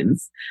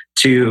routines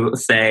to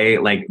say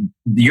like,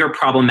 you're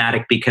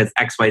problematic because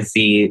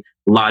XYZ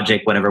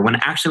logic, whatever, when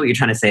actually what you're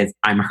trying to say is,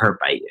 I'm hurt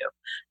by you.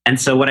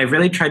 And so what I've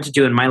really tried to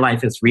do in my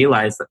life is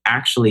realize that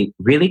actually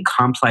really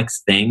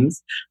complex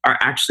things are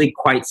actually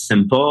quite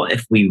simple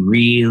if we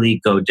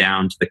really go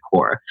down to the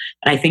core.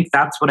 And I think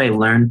that's what I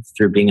learned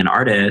through being an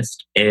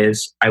artist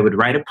is I would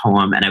write a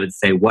poem and I would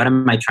say, what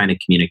am I trying to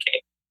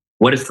communicate?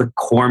 What is the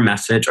core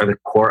message or the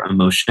core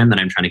emotion that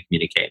I'm trying to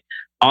communicate?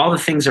 All the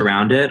things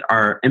around it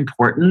are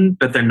important,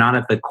 but they're not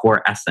at the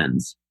core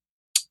essence.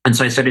 And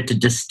so I started to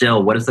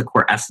distill what is the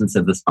core essence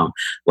of this poem?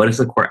 What is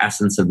the core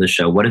essence of the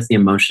show? What is the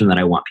emotion that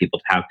I want people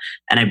to have?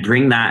 And I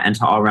bring that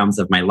into all realms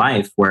of my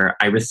life where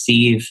I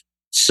receive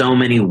so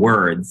many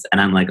words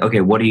and I'm like,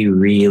 okay, what are you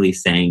really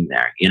saying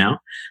there? You know?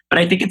 But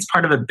I think it's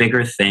part of a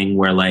bigger thing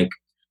where like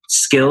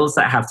skills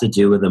that have to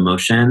do with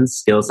emotions,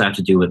 skills that have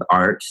to do with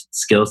art,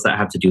 skills that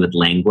have to do with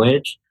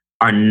language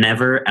are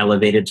never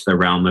elevated to the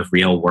realm of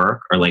real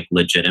work or like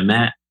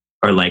legitimate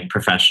or like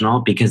professional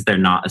because they're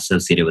not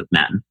associated with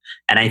men.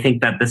 And I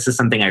think that this is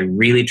something I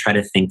really try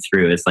to think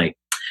through is like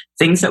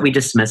things that we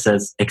dismiss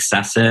as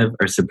excessive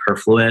or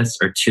superfluous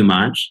or too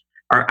much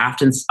are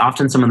often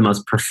some of the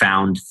most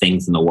profound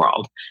things in the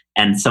world.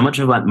 And so much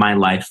of what my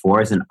life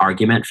for is an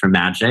argument for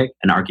magic,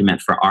 an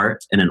argument for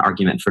art, and an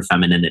argument for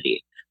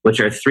femininity, which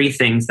are three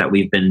things that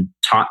we've been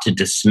taught to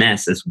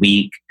dismiss as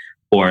weak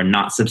or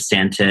not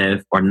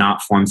substantive or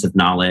not forms of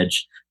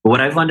knowledge. But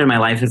what I've learned in my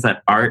life is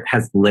that art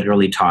has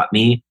literally taught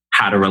me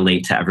how to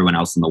relate to everyone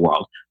else in the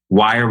world.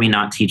 Why are we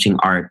not teaching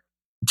art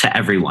to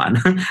everyone?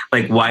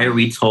 Like, why are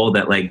we told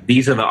that like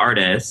these are the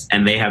artists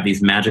and they have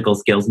these magical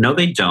skills? No,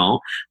 they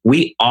don't.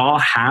 We all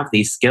have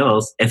these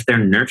skills if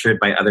they're nurtured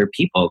by other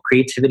people.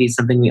 Creativity is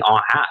something we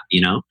all have,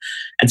 you know?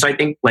 And so I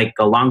think like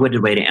a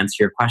long-winded way to answer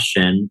your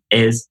question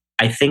is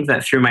I think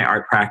that through my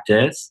art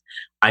practice,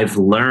 I've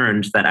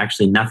learned that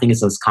actually nothing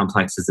is as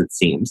complex as it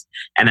seems.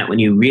 And that when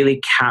you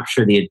really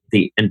capture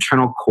the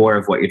internal core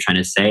of what you're trying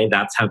to say,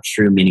 that's how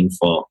true,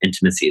 meaningful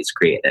intimacy is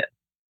created.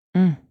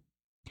 Mm.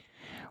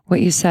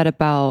 What you said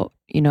about,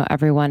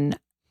 everyone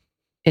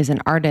is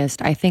an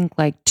artist, I think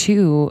like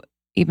too,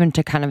 even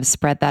to kind of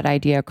spread that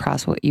idea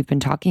across what you've been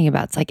talking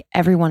about, it's like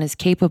everyone is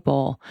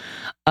capable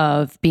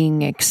of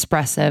being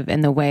expressive in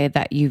the way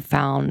that you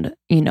found,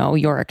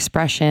 your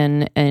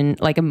expression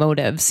and like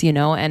emotives,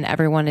 and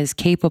everyone is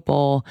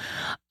capable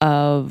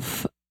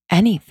of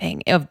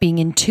anything, of being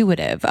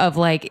intuitive, of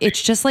like,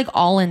 it's just like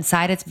all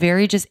inside. It's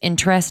very just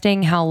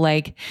interesting how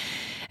like,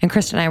 and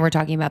Krista and I were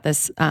talking about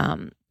this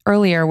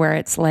earlier where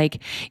it's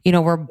like,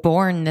 we're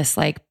born this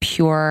like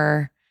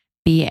pure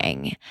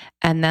being.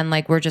 And then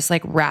like, we're just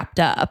like wrapped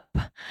up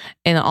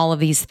in all of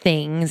these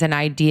things and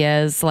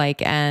ideas,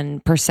 like,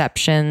 and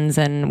perceptions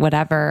and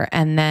whatever.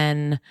 And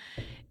then,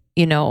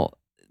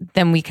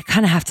 then we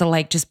kind of have to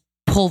like, just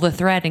pull the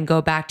thread and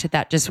go back to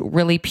that just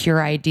really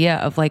pure idea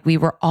of like, we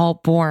were all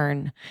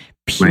born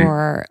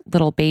pure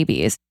little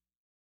babies.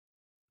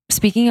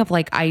 Speaking of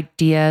like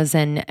ideas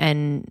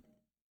and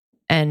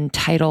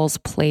titles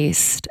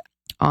placed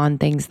on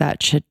things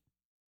that should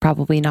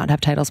probably not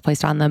have titles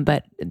placed on them,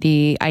 but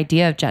the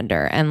idea of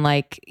gender and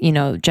like,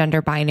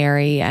 gender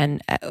binary,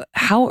 and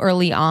how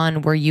early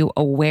on were you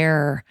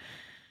aware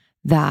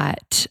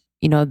that,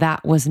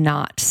 that was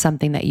not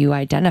something that you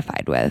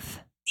identified with?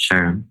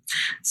 Sure.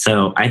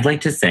 So I'd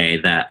like to say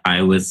that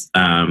I was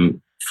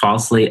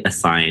falsely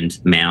assigned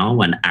male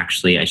when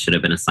actually I should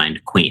have been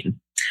assigned queen.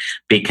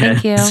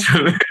 Because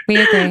from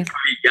a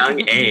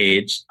young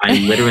age, I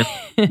literally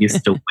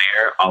used to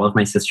wear all of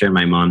my sister and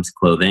my mom's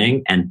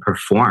clothing and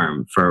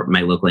perform for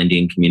my local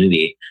Indian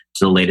community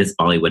to the latest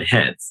Bollywood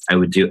hits. I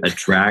would do a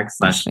drag /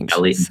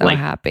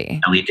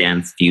 belly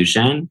dance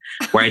fusion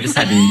where I just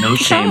had no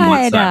shame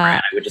whatsoever.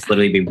 And I would just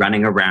literally be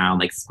running around,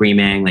 like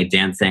screaming, like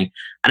dancing.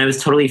 And I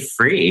was totally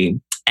free.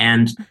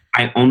 And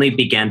I only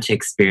began to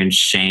experience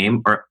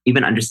shame or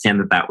even understand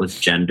that that was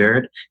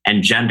gendered.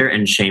 And gender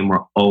and shame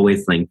were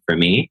always linked for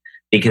me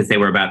because they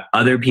were about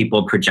other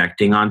people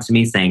projecting onto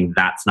me saying,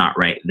 that's not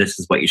right. This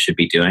is what you should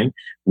be doing.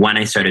 When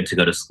I started to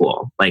go to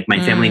school, like my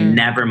family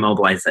never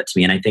mobilized that to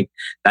me. And I think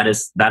that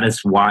is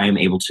why I'm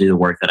able to do the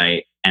work that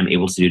I am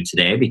able to do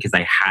today, because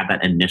I had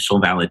that initial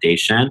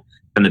validation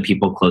from the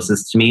people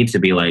closest to me to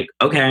be like,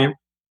 okay,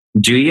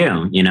 do you.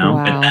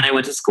 Wow. But then I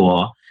went to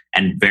school.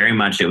 And very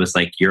much it was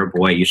like, you're a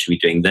boy, you should be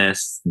doing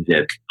this,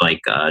 like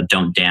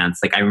don't dance.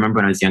 Like I remember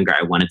when I was younger,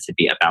 I wanted to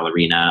be a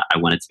ballerina. I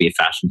wanted to be a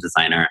fashion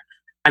designer.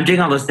 I'm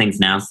doing all those things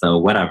now, so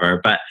whatever.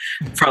 But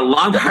for a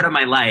long part of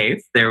my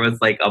life, there was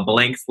like a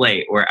blank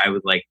slate where I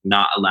was like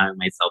not allowing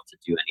myself to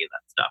do any of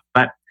that stuff.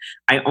 But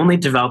I only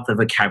developed the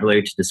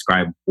vocabulary to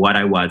describe what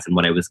I was and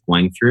what I was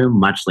going through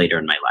much later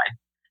in my life.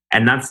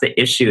 And that's the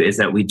issue, is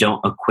that we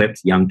don't equip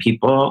young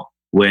people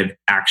with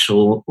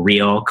actual,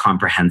 real,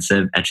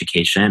 comprehensive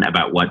education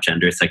about what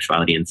gender,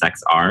 sexuality, and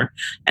sex are.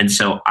 And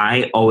so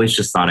I always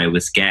just thought I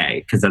was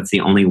gay because that's the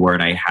only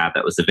word I had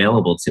that was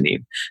available to me.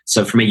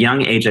 So from a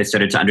young age, I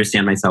started to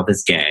understand myself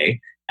as gay.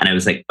 And I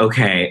was like,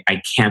 okay,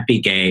 I can't be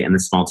gay in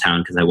this small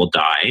town because I will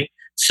die.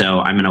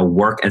 So I'm going to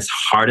work as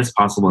hard as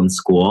possible in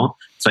school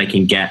so I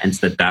can get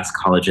into the best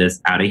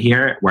colleges out of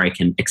here where I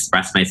can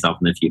express myself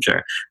in the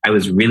future. I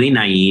was really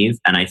naive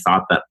and I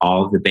thought that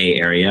all of the Bay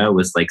Area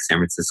was like San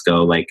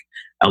Francisco, like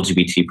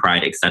LGBT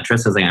pride, etc.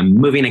 So I was like, I'm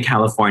moving to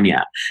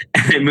California.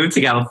 And I moved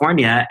to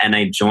California and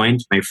I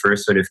joined my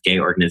first sort of gay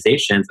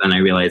organizations. And I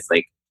realized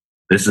like,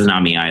 this is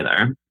not me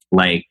either.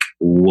 Like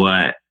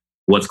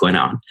what's going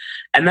on?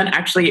 And then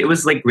actually it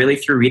was like really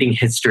through reading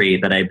history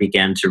that I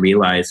began to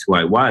realize who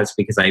I was,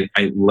 because I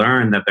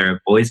learned that there have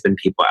always been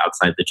people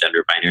outside the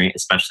gender binary,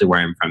 especially where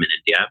I'm from in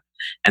India,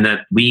 and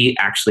that we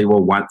actually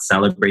were once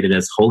celebrated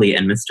as holy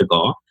and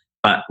mystical.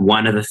 But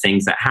one of the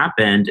things that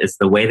happened is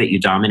the way that you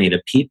dominate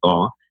a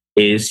people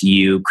is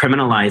you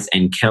criminalize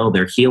and kill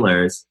their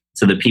healers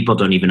so that people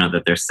don't even know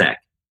that they're sick.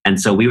 And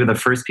so we were the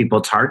first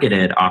people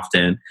targeted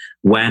often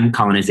when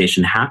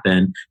colonization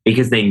happened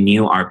because they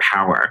knew our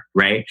power,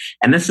 right?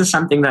 And this is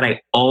something that I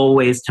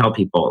always tell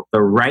people.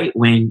 The right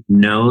wing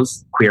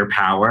knows queer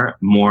power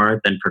more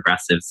than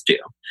progressives do.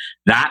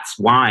 That's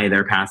why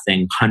they're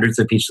passing hundreds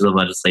of pieces of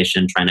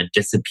legislation trying to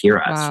disappear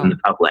us from the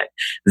public.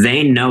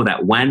 They know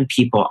that when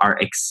people are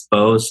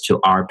exposed to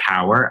our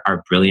power,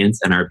 our brilliance,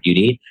 and our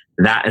beauty,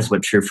 that is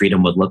what true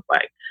freedom would look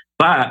like.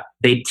 But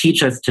they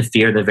teach us to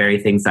fear the very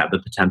things that have the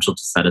potential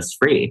to set us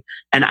free.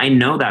 And I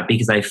know that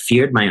because I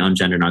feared my own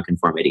gender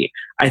nonconformity.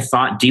 I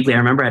thought deeply. I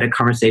remember I had a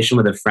conversation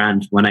with a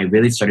friend when I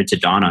really started to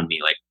dawn on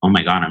me, like, oh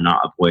my God, I'm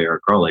not a boy or a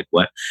girl. Like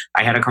what?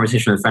 I had a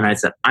conversation with a friend and I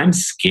said, I'm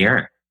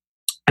scared.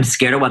 I'm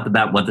scared of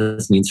what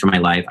this means for my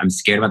life. I'm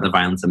scared about the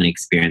violence I'm going to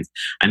experience.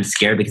 I'm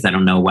scared because I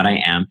don't know what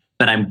I am,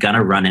 but I'm going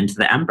to run into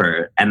the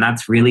ember. And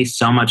that's really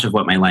so much of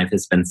what my life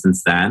has been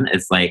since then.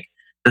 It's like,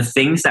 the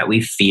things that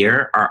we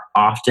fear are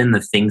often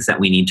the things that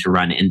we need to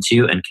run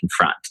into and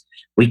confront.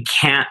 We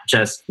can't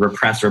just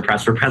repress,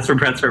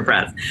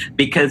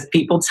 because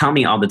people tell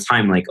me all the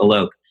time, like,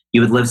 Alok,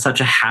 you would live such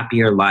a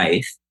happier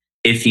life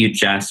if you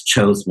just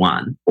chose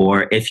one,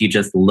 or if you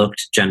just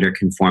looked gender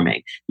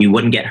conforming. You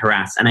wouldn't get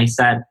harassed. And I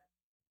said,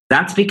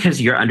 that's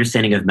because your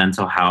understanding of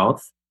mental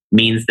health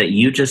means that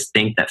you just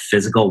think that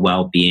physical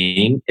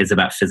well-being is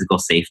about physical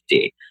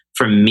safety.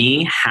 For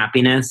me,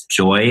 happiness,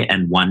 joy,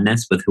 and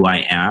oneness with who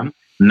I am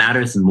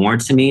matters more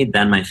to me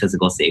than my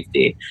physical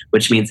safety,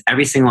 which means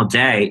every single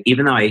day,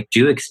 even though I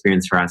do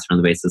experience harassment on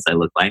the basis I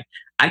look like,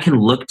 I can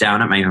look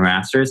down at my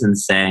harassers and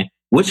say,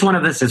 which one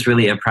of us is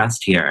really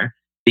oppressed here?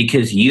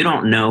 Because you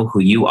don't know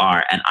who you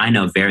are, and I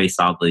know very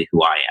solidly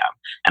who I am.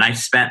 And I've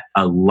spent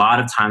a lot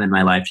of time in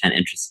my life to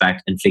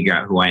introspect and figure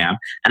out who I am.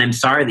 And I'm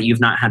sorry that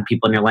you've not had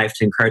people in your life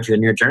to encourage you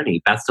in your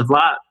journey. Best of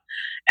luck.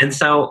 And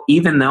so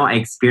even though I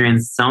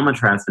experience so much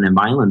harassment and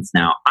violence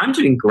now, I'm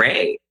doing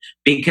great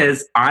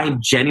because I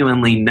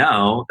genuinely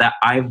know that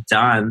I've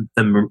done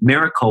the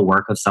miracle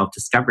work of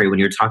self-discovery. When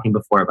you were talking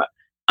before about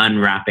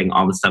unwrapping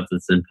all the stuff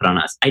that's been put on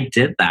us, I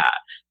did that.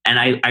 And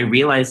I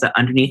realized that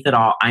underneath it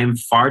all, I am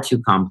far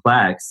too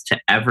complex to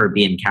ever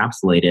be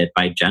encapsulated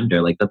by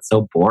gender. Like, that's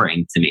so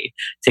boring to me.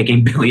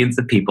 Taking billions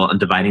of people and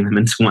dividing them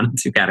into 1 and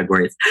 2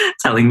 categories,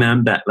 telling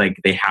them that like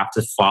they have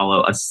to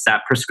follow a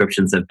set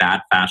prescriptions of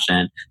bad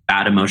fashion,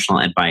 bad emotional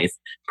advice,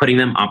 putting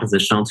them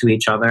oppositional to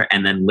each other,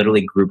 and then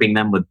literally grouping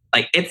them with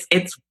like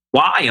it's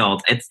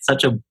wild. It's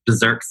such a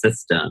berserk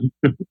system.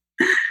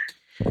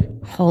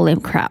 Holy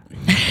crap.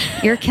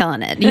 You're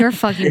killing it. You're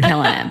fucking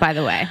killing it, by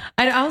the way.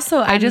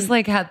 I just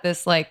like had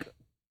this like,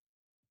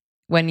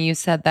 when you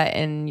said that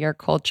in your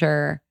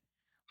culture,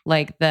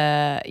 like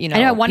the, you know,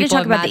 I want to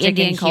talk about the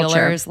Indian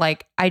culture.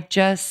 Like,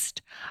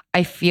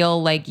 I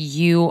feel like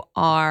you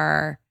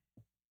are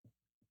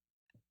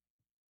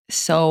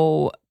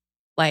so,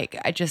 like,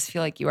 I just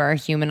feel like you are a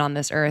human on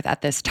this earth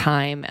at this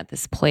time, at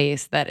this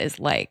place that is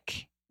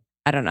like,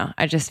 I don't know.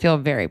 I just feel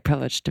very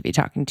privileged to be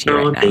talking to you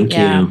right now. Thank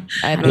you.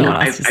 I don't know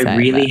what else to say, I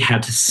really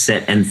had to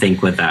sit and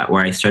think with that,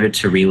 where I started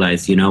to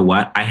realize, you know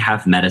what? I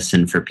have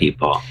medicine for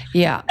people.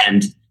 Yeah.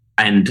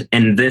 And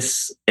in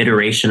this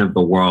iteration of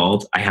the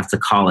world, I have to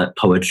call it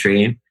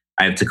poetry.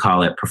 I have to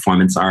call it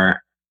performance art.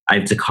 I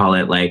have to call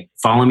it like,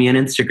 follow me on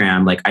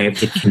Instagram. Like, I have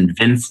to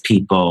convince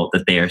people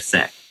that they are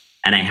sick.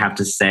 And I have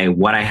to say,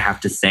 what I have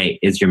to say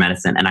is your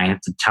medicine. And I have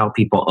to tell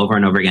people over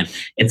and over again,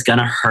 it's going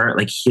to hurt.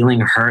 Like,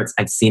 healing hurts.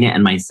 I've seen it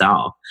in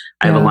myself.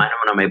 I have a line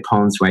in one of my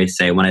poems where I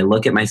say, when I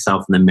look at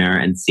myself in the mirror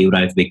and see what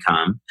I've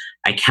become,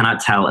 I cannot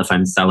tell if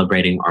I'm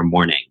celebrating or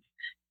mourning.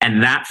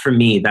 And that, for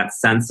me, that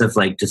sense of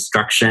like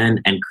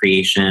destruction and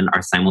creation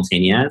are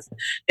simultaneous,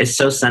 is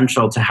so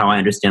central to how I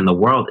understand the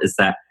world, is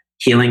that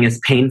healing is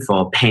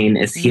painful, pain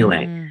is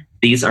healing.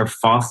 These are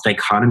false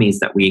dichotomies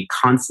that we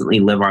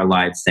constantly live our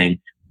lives saying,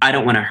 I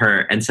don't want to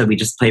hurt. And so we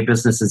just play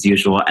business as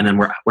usual. And then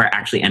we're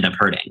actually end up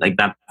hurting. Like,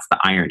 that's the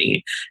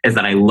irony, is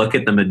that I look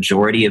at the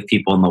majority of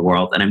people in the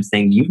world and I'm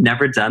saying, you've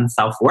never done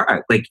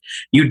self-work. Like,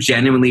 you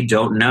genuinely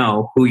don't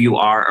know who you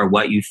are or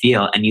what you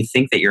feel. And you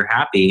think that you're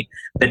happy,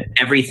 but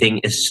everything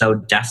is so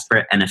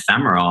desperate and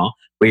ephemeral,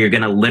 where you're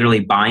going to literally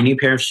buy a new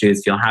pair of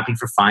shoes, feel happy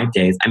for 5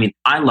 days. I mean,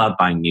 I love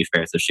buying new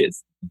pairs of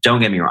shoes. Don't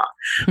get me wrong.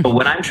 But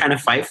what I'm trying to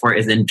fight for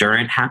is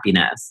endurant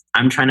happiness.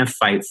 I'm trying to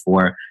fight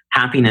for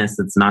happiness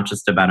that's not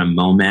just about a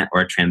moment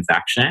or a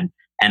transaction,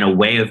 and a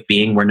way of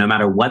being where no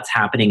matter what's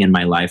happening in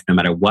my life, no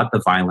matter what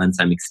the violence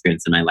I'm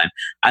experiencing in my life,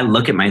 I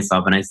look at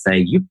myself and I say,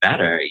 you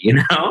better, you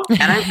know?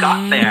 And I've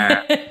got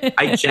there.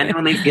 I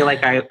genuinely feel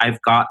like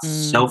I've got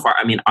so far.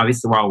 I mean,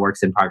 obviously we're all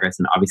works in progress,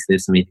 and obviously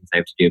there's so many things I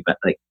have to do, but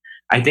like,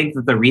 I think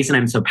that the reason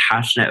I'm so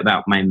passionate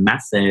about my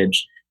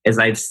message is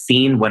I've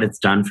seen what it's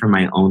done for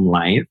my own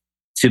life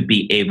to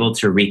be able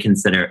to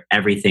reconsider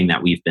everything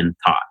that we've been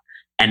taught.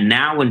 And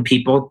now when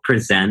people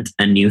present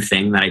a new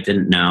thing that I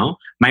didn't know,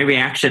 my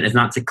reaction is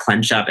not to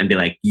clench up and be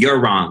like, you're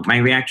wrong. My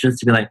reaction is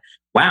to be like,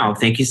 wow,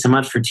 thank you so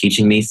much for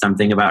teaching me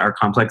something about our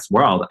complex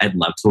world. I'd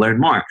love to learn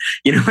more.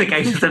 You know, like,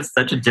 I just have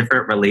such a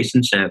different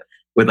relationship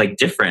with like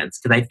difference.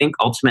 Because I think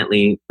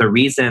ultimately the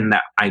reason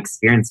that I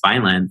experience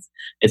violence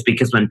is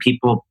because when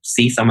people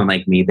see someone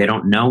like me, they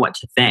don't know what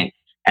to think.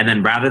 And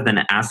then rather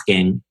than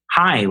asking,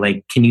 hi,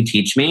 like, can you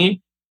teach me?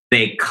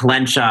 They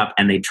clench up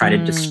and they try to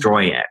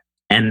destroy it.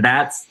 And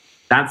that's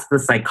the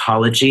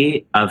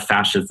psychology of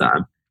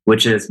fascism,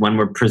 which is when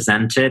we're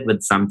presented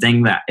with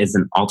something that is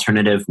an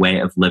alternative way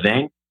of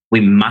living,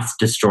 we must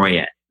destroy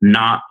it,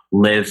 not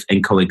live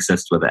and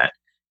coexist with it.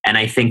 And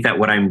I think that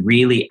what I'm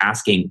really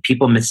asking,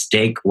 people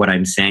mistake what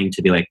I'm saying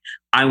to be like,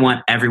 I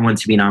want everyone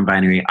to be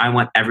non-binary.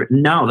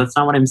 No, that's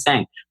not what I'm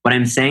saying. What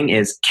I'm saying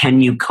is,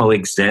 can you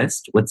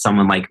coexist with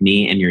someone like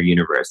me in your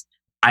universe?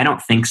 I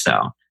don't think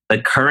so. The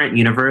current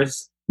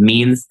universe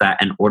means that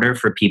in order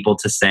for people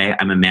to say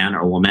I'm a man or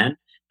a woman,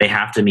 they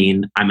have to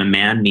mean I'm a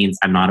man means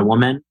I'm not a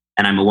woman,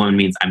 and I'm a woman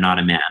means I'm not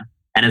a man.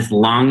 And as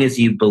long as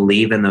you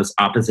believe in those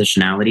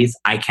oppositionalities,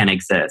 I can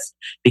exist.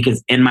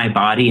 Because in my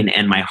body and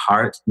in my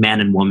heart,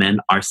 man and woman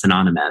are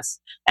synonymous.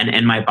 And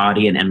in my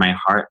body and in my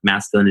heart,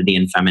 masculinity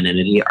and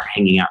femininity are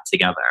hanging out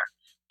together.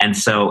 And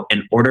so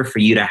in order for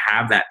you to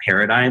have that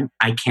paradigm,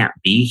 I can't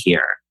be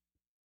here.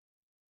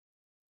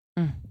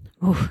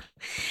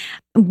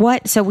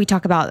 So we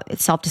talk about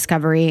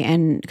self-discovery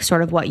and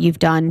sort of what you've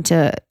done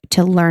to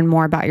learn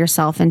more about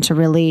yourself and to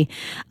really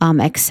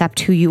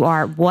accept who you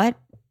are. What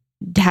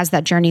has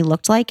that journey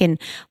looked like, and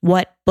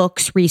what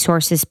books,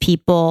 resources,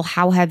 people,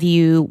 what have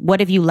you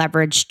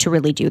leveraged to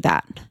really do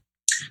that?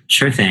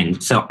 Sure thing.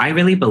 So I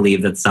really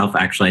believe that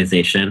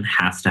self-actualization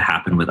has to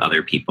happen with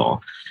other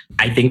people.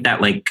 I think that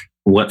like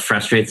what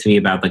frustrates me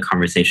about the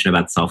conversation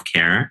about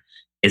self-care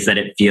is that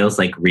it feels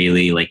like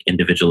really like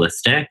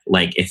individualistic.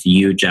 Like, if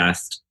you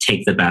just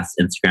take the best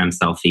Instagram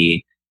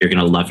selfie, you're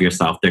going to love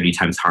yourself 30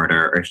 times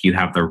harder. Or if you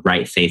have the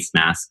right face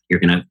mask, you're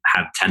going to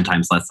have 10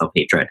 times less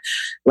self-hatred.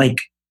 Like,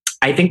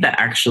 I think that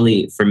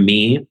actually for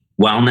me,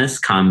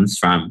 wellness comes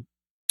from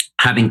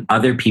having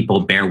other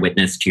people bear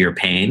witness to your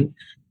pain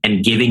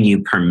and giving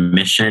you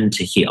permission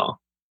to heal.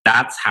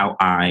 That's how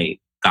I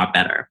got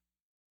better.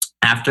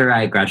 After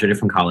I graduated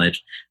from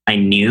college, I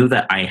knew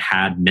that I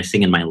had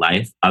missing in my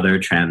life other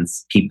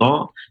trans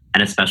people,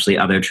 and especially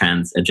other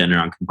trans and gender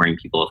non-conforming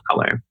people of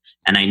color.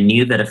 And I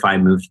knew that if I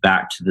moved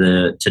back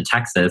to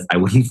Texas, I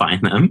wouldn't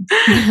find them.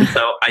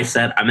 So I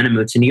said, I'm going to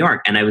move to New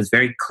York. And I was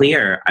very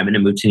clear, I'm going to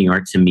move to New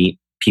York to meet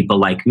people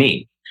like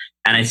me.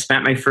 And I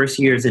spent my first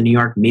years in New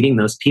York meeting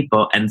those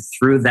people. And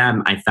through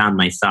them, I found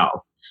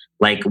myself.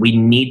 Like, we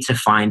need to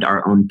find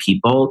our own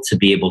people to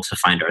be able to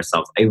find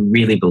ourselves. I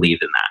really believe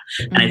in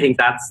that. And I think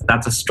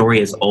that's a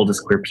story as old as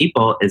queer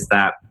people, is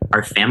that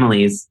our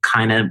families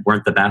kind of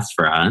weren't the best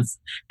for us.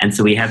 And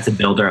so we had to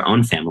build our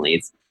own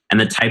families. And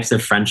the types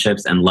of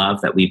friendships and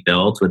love that we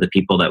build with the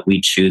people that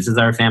we choose as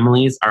our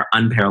families are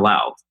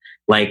unparalleled.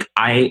 Like,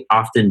 I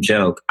often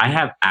joke, I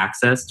have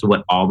access to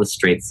what all the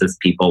straight cis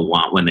people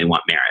want when they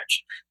want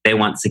marriage. They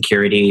want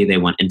security, they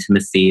want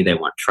intimacy, they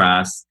want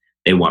trust,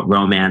 they want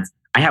romance.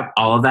 I have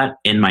all of that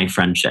in my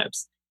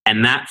friendships.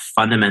 And that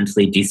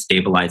fundamentally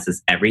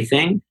destabilizes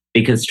everything,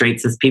 because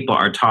straight cis people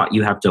are taught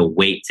you have to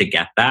wait to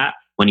get that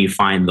when you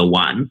find the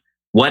one.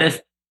 What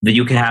if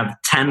you could have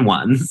 10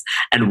 ones?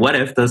 And what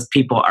if those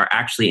people are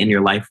actually in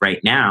your life right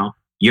now?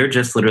 You're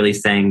just literally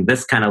saying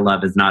this kind of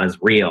love is not as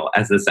real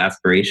as this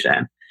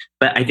aspiration.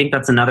 But I think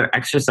that's another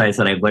exercise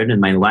that I've learned in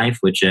my life,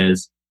 which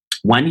is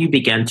when you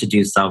begin to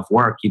do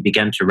self-work, you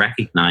begin to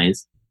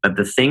recognize that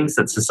the things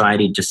that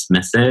society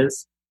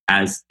dismisses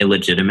as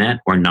illegitimate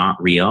or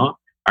not real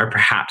are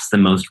perhaps the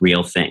most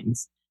real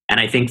things. And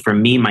I think for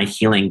me, my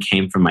healing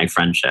came from my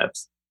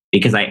friendships,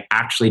 because I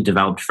actually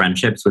developed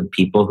friendships with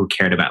people who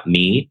cared about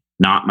me,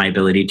 not my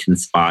ability to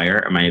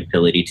inspire or my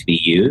ability to be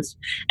used.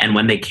 And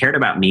when they cared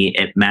about me,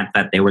 it meant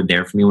that they were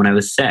there for me when I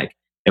was sick.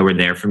 They were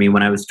there for me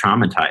when I was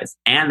traumatized.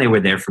 And they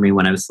were there for me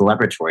when I was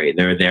celebratory.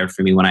 They were there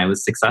for me when I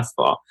was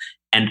successful.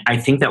 And I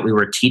think that we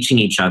were teaching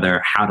each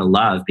other how to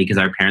love because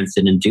our parents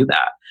didn't do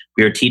that.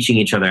 We were teaching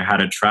each other how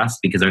to trust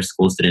because our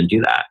schools didn't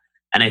do that.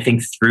 And I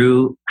think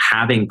through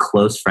having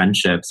close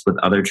friendships with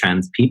other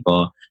trans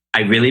people,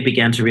 I really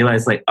began to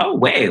realize, like, oh,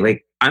 wait,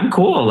 like, I'm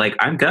cool, like,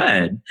 I'm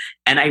good.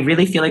 And I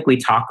really feel like we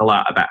talk a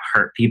lot about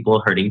hurt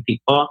people, hurting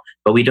people,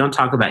 but we don't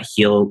talk about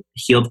healed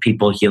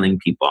people, healing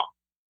people.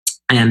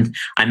 And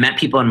I met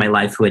people in my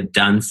life who had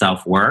done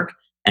self-work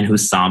and who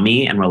saw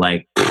me and were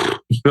like,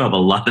 you have a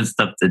lot of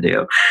stuff to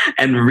do,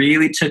 and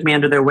really took me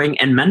under their wing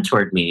and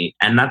mentored me.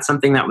 And that's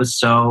something that was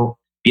so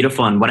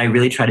beautiful. And what I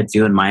really try to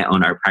do in my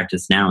own art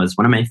practice now is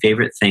one of my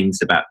favorite things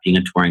about being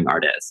a touring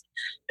artist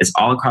is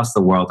all across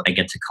the world, I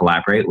get to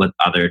collaborate with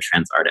other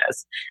trans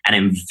artists. And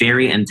I'm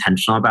very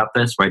intentional about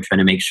this, where I try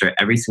to make sure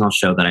every single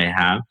show that I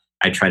have,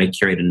 I try to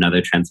curate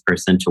another trans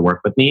person to work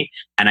with me.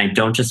 And I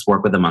don't just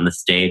work with them on the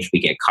stage. We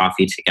get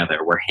coffee together.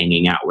 We're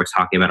hanging out. We're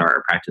talking about our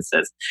art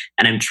practices.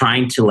 And I'm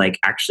trying to like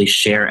actually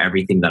share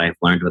everything that I've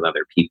learned with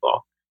other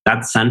people.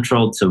 That's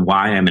central to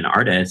why I'm an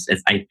artist,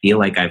 is I feel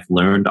like I've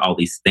learned all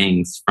these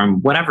things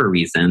from whatever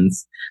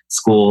reasons,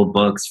 school,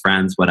 books,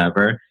 friends,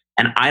 whatever.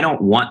 And I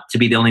don't want to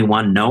be the only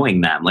one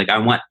knowing them. Like, I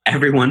want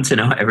everyone to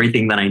know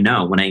everything that I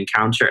know. When I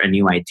encounter a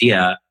new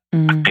idea, I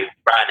run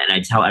and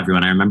I tell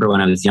everyone. I remember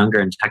when I was younger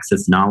in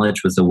Texas,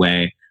 knowledge was a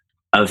way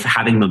of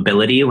having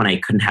mobility when I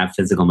couldn't have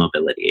physical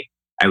mobility.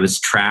 I was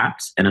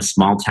trapped in a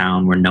small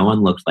town where no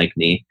one looked like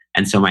me.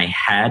 And so my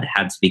head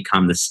had to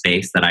become the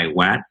space that I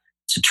went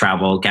to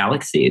travel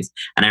galaxies.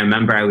 And I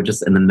remember I would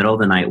just in the middle of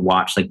the night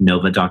watch like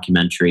Nova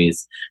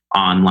documentaries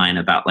online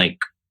about like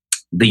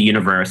the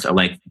universe or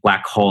like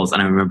black holes.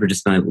 And I remember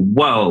just being like,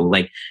 whoa,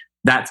 like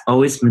that's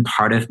always been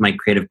part of my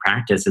creative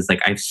practice, is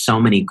like I have so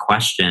many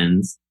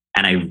questions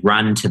and I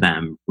run to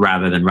them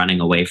rather than running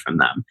away from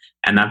them.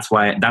 And that's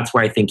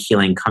where I think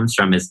healing comes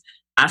from, is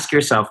ask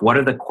yourself, what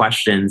are the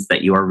questions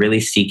that you are really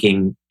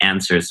seeking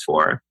answers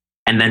for?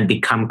 And then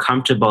become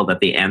comfortable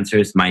that the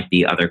answers might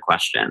be other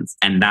questions.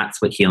 And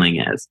that's what healing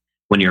is.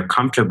 When you're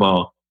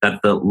comfortable that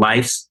the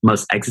life's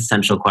most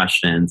existential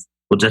questions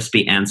will just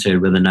be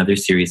answered with another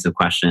series of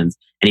questions.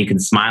 And you can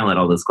smile at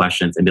all those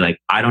questions and be like,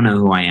 I don't know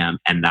who I am.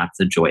 And that's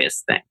a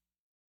joyous thing.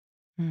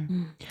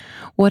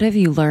 What have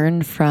you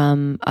learned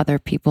from other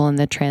people in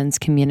the trans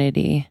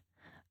community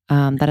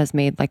that has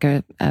made like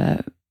a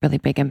really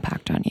big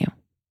impact on you?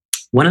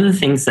 One of the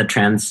things that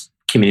trans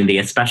community,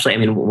 especially, I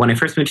mean, when I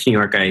first moved to New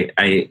York,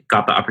 I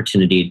got the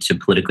opportunity to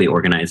politically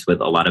organize with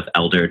a lot of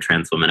elder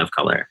trans women of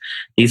color.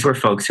 These were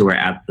folks who were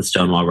at the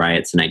Stonewall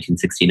riots in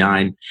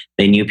 1969.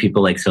 They knew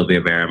people like Sylvia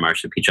Vera,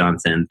 Marsha P.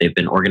 Johnson. They've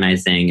been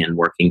organizing and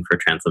working for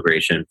trans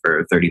liberation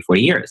for 30,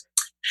 40 years.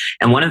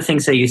 And one of the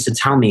things they used to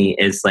tell me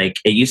is like,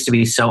 it used to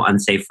be so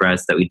unsafe for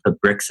us that we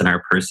put bricks in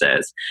our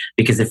purses,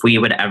 because if we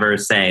would ever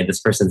say this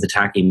person's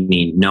attacking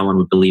me, no one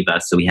would believe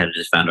us. So we had to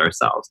defend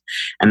ourselves.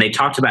 And they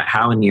talked about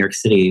how in New York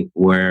City,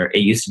 where it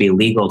used to be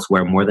illegal to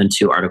wear more than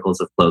 2 articles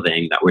of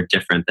clothing that were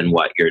different than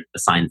what your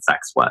assigned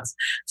sex was.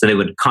 So they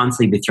would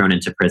constantly be thrown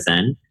into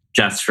prison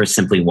just for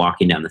simply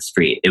walking down the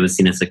street. It was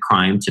seen as a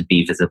crime to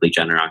be visibly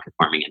gender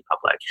nonconforming in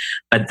public.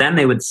 But then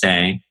they would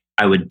say,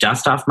 I would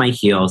dust off my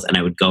heels and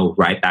I would go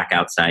right back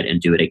outside and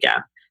do it again.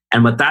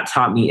 And what that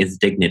taught me is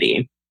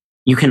dignity.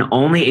 You can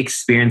only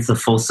experience the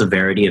full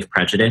severity of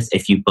prejudice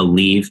if you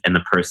believe in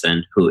the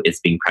person who is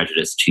being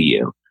prejudiced to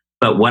you.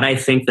 But what I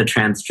think the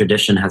trans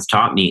tradition has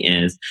taught me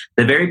is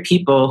the very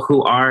people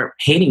who are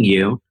hating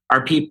you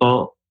are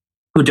people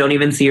who don't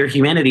even see your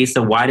humanity.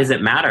 So why does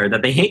it matter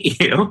that they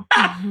hate you?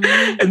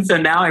 And so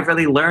now I've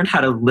really learned how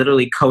to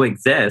literally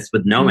coexist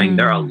with knowing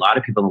there are a lot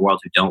of people in the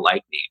world who don't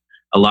like me.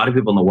 A lot of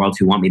people in the world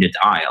who want me to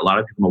die, a lot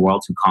of people in the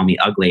world who call me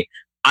ugly.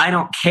 I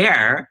don't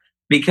care,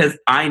 because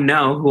I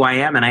know who I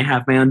am and I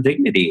have my own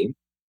dignity.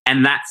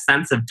 And that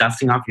sense of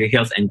dusting off your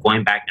heels and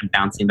going back and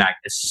bouncing back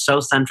is so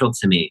central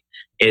to me,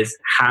 is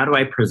how do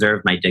I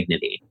preserve my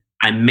dignity?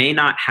 I may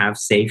not have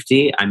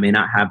safety. I may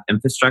not have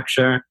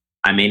infrastructure.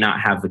 I may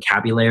not have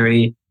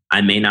vocabulary.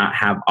 I may not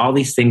have all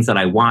these things that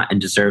I want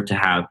and deserve to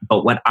have.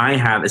 But what I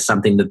have is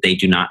something that they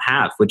do not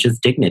have, which is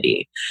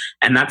dignity.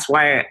 And that's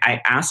why I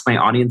ask my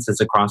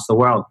audiences across the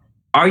world,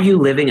 are you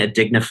living a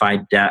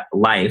dignified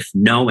life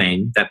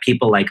knowing that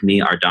people like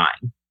me are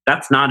dying?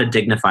 That's not a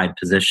dignified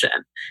position.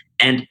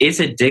 And is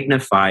it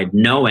dignified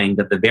knowing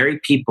that the very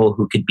people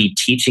who could be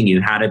teaching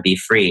you how to be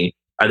free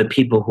are the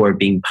people who are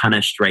being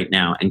punished right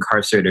now,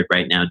 incarcerated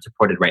right now,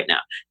 deported right now?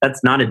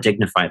 That's not a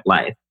dignified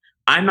life.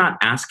 I'm not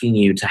asking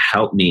you to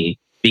help me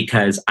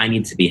because I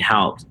need to be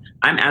helped.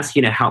 I'm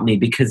asking you to help me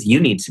because you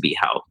need to be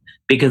helped,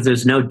 because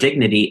there's no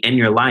dignity in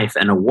your life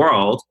in a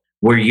world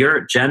where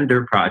your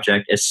gender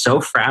project is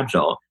so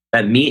fragile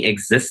that me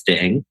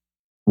existing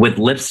with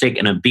lipstick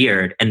and a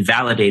beard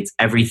invalidates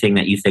everything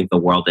that you think the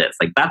world is.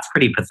 Like, that's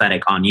pretty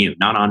pathetic on you,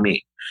 not on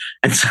me.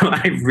 And so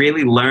I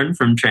really learned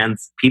from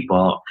trans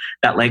people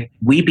that like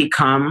we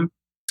become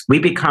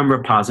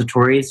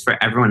repositories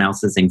for everyone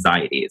else's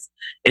anxieties.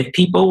 If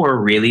people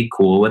were really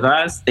cool with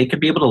us, they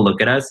could be able to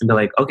look at us and be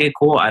like, okay,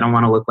 cool, I don't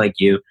want to look like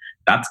you.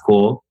 That's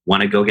cool.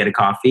 Want to go get a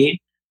coffee?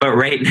 But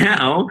right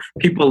now,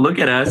 people look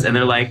at us and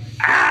they're like,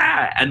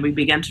 and we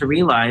begin to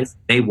realize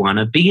they want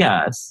to be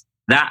us.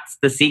 That's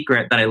the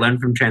secret that I learned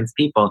from trans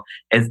people,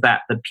 is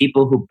that the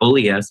people who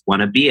bully us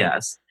want to be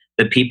us.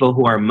 The people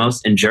who are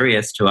most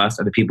injurious to us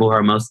are the people who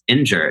are most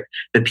injured.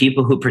 The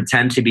people who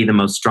pretend to be the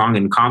most strong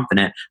and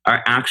confident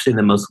are actually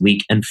the most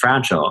weak and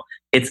fragile.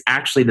 It's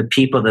actually the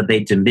people that they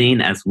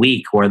demean as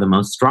weak who are the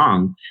most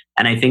strong.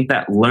 And I think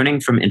that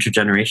learning from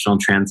intergenerational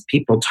trans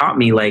people taught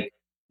me, like,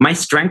 my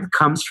strength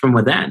comes from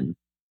within.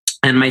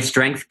 And my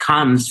strength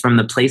comes from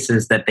the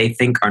places that they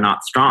think are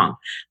not strong.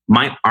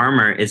 My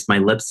armor is my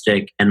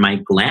lipstick and my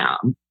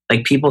glam.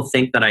 Like, people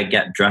think that I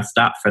get dressed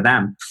up for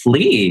them.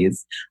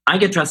 Please. I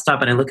get dressed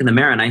up and I look in the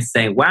mirror and I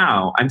say,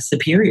 wow, I'm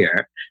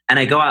superior. And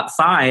I go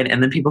outside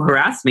and then people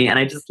harass me and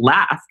I just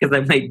laugh because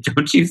I'm like,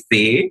 don't you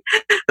see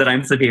that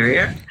I'm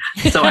superior?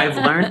 So I've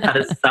learned how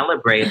to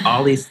celebrate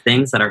all these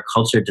things that our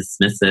culture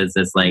dismisses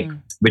as like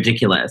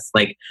ridiculous.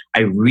 Like,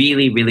 I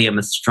really, really am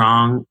a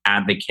strong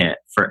advocate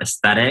for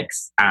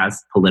aesthetics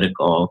as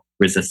political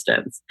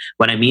resistance.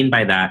 What I mean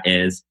by that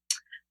is,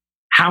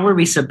 how are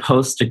we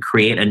supposed to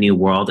create a new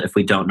world if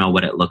we don't know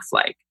what it looks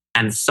like?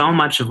 And so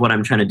much of what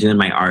I'm trying to do in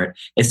my art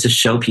is to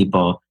show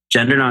people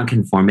gender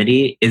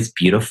nonconformity is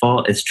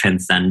beautiful, is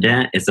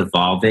transcendent, is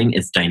evolving,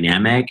 is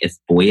dynamic, is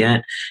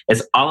buoyant,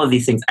 is all of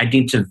these things. I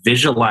need to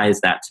visualize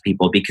that to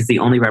people, because the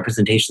only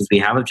representations we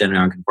have of gender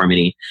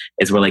nonconformity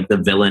is we're like the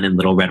villain in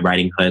Little Red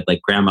Riding Hood,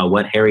 like, grandma,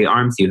 what hairy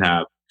arms you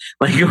have.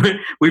 Like,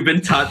 we've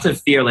been taught to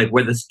fear, like,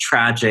 we're this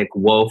tragic,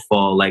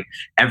 woeful, like,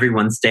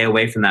 everyone stay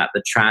away from that.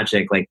 The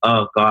tragic, like,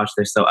 oh gosh,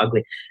 they're so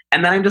ugly.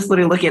 And then I'm just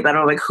literally looking at that and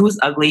I'm like, who's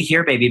ugly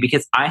here, baby?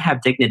 Because I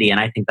have dignity, and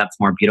I think that's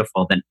more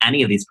beautiful than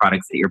any of these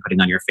products that you're putting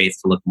on your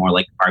face to look more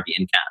like Barbie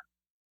and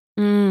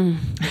Ken.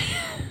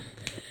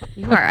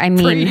 You are, I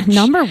mean, Preach.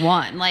 Number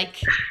one. Like,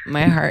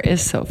 my heart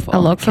is so full. A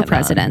look for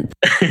president.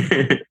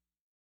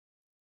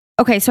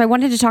 Okay, so I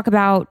wanted to talk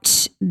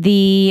about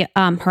the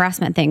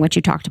harassment thing, which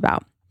you talked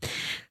about.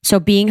 So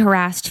being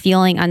harassed,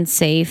 feeling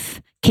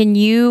unsafe. Can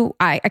you,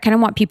 I kind of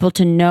want people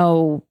to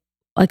know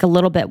like a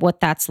little bit what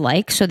that's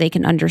like so they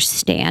can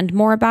understand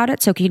more about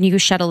it. So can you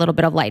shed a little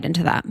bit of light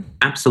into that?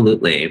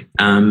 Absolutely.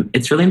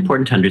 It's really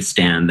important to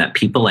understand that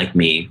people like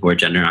me who are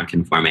gender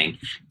nonconforming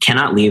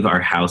cannot leave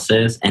our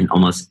houses in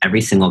almost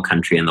every single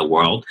country in the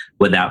world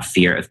without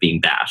fear of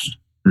being bashed.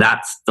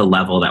 That's the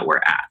level that we're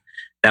at.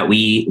 That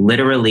we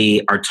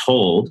literally are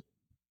told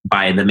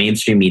by the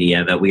mainstream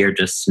media that we are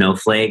just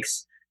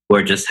snowflakes,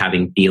 we're just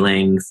having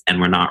feelings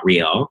and we're not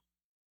real.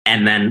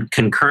 And then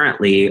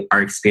concurrently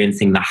are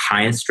experiencing the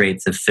highest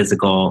rates of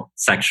physical,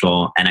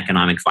 sexual, and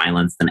economic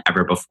violence than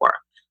ever before.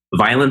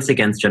 Violence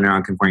against gender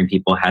nonconforming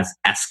people has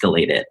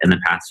escalated in the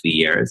past few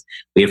years.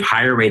 We have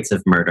higher rates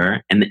of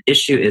murder. And the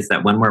issue is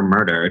that when we're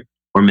murdered,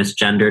 we're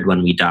misgendered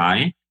when we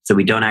die. So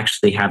we don't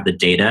actually have the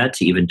data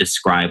to even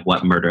describe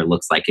what murder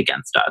looks like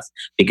against us,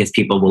 because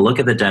people will look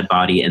at the dead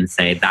body and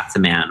say, that's a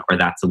man or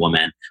that's a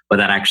woman,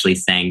 without actually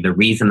saying the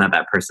reason that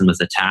that person was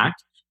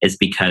attacked is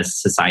because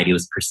society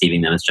was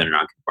perceiving them as gender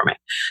nonconforming.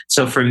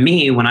 So for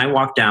me, when I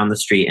walk down the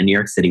street in New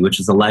York City, which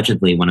is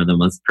allegedly one of the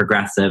most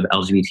progressive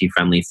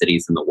LGBT-friendly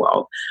cities in the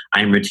world,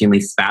 I'm routinely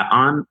spat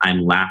on,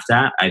 I'm laughed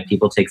at, I have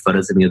people take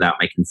photos of me without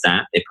my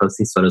consent. They post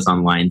these photos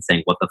online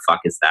saying, what the fuck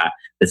is that?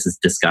 This is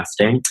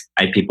disgusting.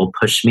 I have people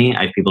push me.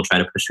 I have people try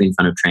to push me in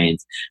front of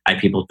trains. I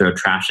have people throw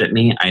trash at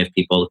me. I have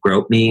people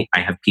grope me. I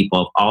have people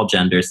of all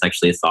genders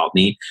sexually assault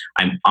me.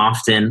 I'm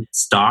often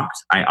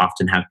stalked. I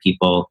often have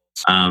people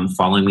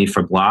following me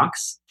for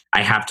blocks.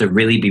 I have to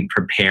really be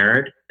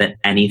prepared that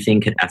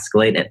anything could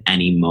escalate at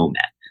any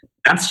moment.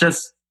 That's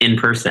just in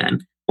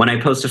person. When I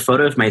post a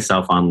photo of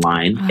myself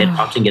online, it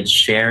often gets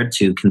shared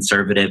to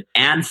conservative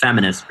and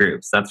feminist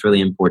groups. That's really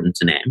important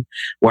to name,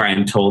 where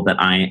I'm told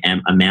that I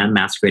am a man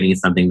masquerading as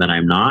something that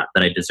I'm not,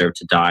 that I deserve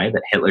to die,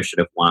 that Hitler should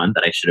have won,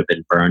 that I should have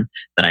been burned,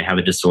 that I have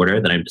a disorder,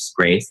 that I'm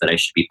disgraced, that I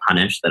should be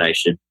punished, that I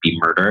should be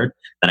murdered,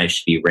 that I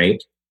should be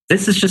raped.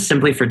 This is just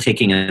simply for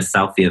taking a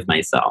selfie of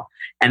myself.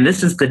 And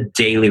this is the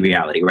daily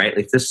reality, right?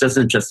 Like, this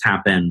doesn't just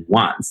happen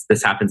once.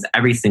 This happens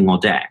every single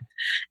day.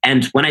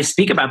 And when I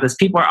speak about this,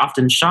 people are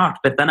often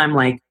shocked, but then I'm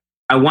like,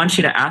 I want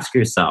you to ask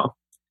yourself,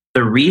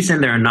 the reason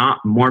there are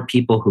not more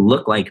people who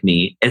look like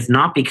me is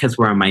not because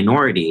we're a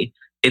minority.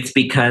 It's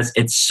because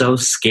it's so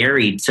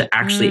scary to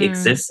actually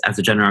exist as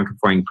a gender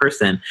nonconforming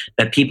person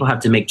that people have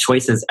to make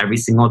choices every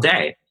single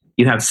day.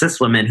 You have cis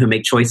women who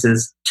make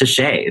choices to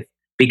shave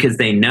because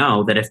they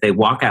know that if they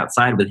walk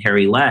outside with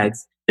hairy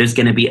legs, there's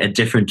going to be a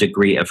different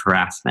degree of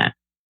harassment.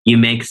 You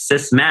make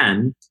cis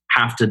men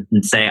have to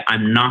say,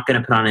 I'm not going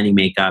to put on any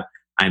makeup.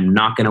 I'm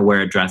not going to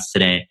wear a dress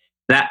today.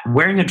 That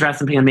wearing a dress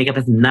and putting on makeup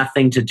has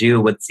nothing to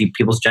do with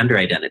people's gender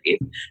identity.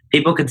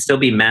 People could still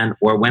be men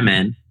or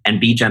women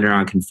and be gender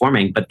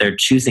nonconforming, but they're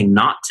choosing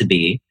not to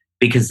be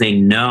because they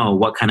know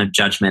what kind of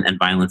judgment and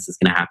violence is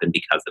going to happen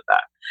because of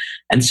that.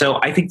 And so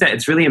I think that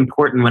it's really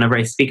important whenever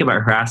I speak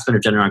about harassment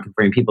of gender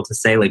nonconforming people to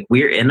say, like,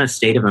 we're in a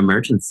state of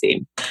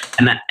emergency.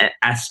 And that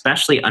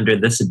especially under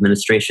this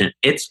administration,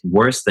 it's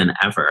worse than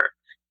ever.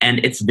 And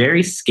it's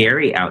very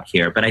scary out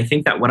here. But I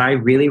think that what I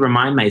really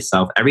remind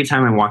myself every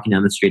time I'm walking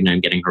down the street and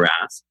I'm getting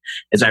harassed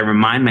is I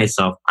remind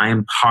myself I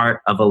am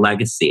part of a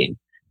legacy.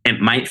 It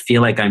might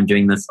feel like I'm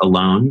doing this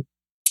alone.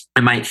 I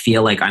might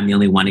feel like I'm the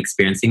only one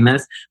experiencing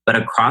this. But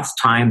across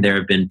time, there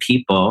have been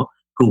people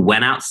who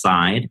went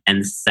outside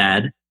and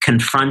said,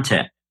 confront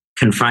it.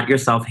 Confront your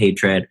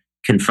self-hatred.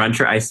 Confront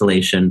your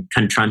isolation.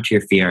 Confront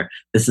your fear.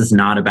 This is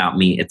not about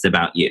me. It's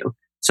about you.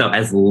 So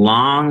as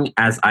long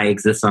as I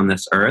exist on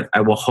this earth,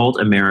 I will hold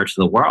a mirror to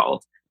the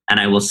world. And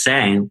I will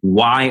say,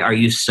 why are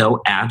you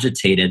so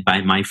agitated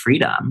by my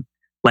freedom?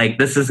 Like,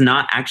 this is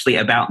not actually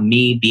about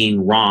me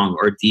being wrong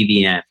or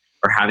deviant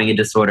or having a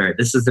disorder.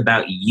 This is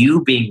about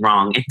you being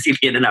wrong and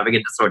deviant and having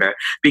a disorder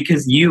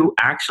because you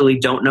actually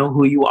don't know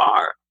who you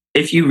are.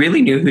 If you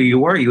really knew who you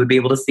were, you would be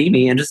able to see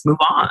me and just move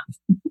on.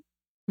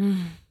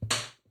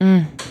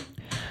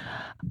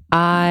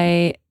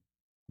 I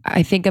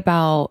think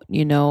about,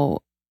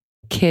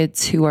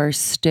 kids who are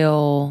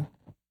still,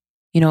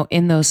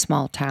 in those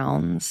small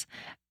towns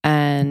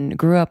and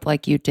grew up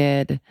like you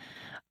did.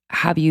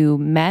 Have you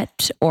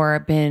met or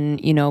been,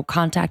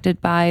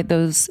 contacted by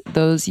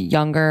those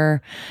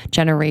younger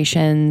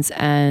generations?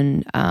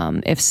 And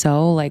if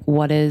so, like,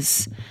 what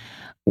is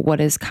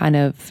kind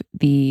of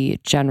the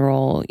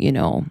general,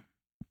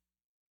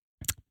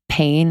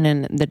 pain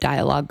and the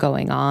dialogue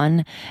going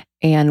on?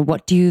 And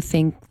what do you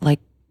think,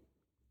 like,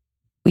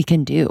 we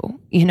can do?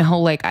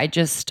 Like, I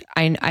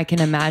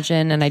can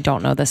imagine, and I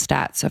don't know the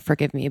stats, so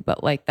forgive me,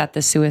 but like that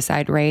the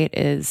suicide rate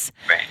is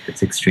right.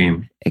 It's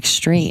extreme.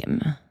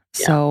 Yeah.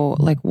 So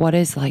like, what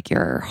is like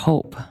your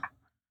hope?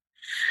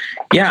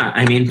 Yeah,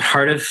 I mean,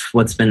 part of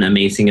what's been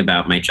amazing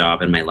about my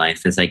job and my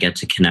life is I get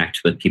to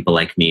connect with people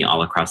like me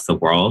all across the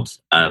world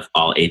of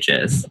all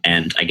ages.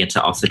 And I get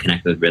to also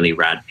connect with really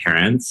rad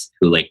parents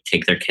who like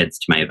take their kids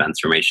to my events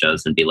or my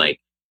shows and be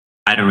like,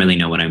 I don't really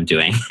know what I'm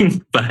doing,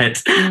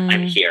 but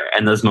I'm here.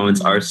 And those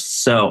moments are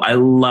I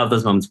love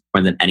those moments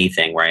more than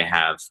anything, where I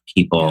have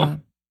people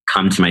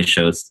come to my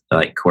shows,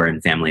 like queer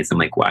and families. I'm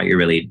like, wow, you're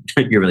really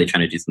trying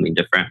to do something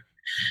different.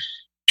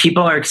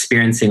 People are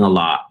experiencing a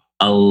lot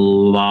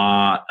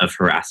of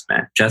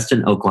harassment. Just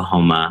in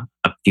Oklahoma,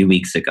 a few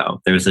weeks ago,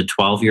 there was a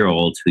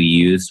 12-year-old who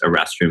used a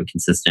restroom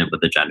consistent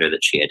with the gender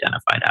that she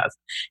identified as.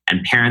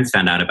 And parents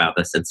found out about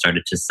this and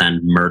started to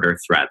send murder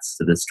threats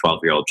to this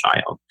 12-year-old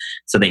child.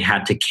 So they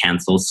had to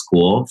cancel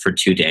school for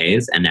 2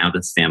 days. And now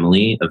this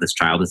family of this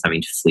child is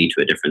having to flee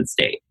to a different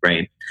state,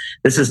 right?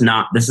 This is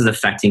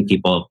affecting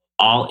people of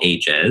all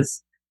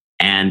ages.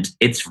 And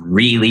it's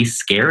really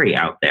scary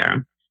out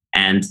there.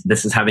 And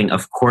this is having,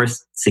 of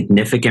course,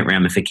 significant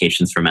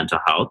ramifications for mental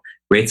health.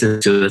 Rates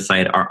of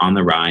suicide are on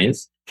the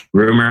rise.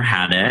 Rumor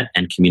had it,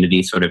 and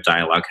community sort of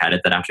dialogue had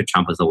it, that after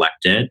Trump was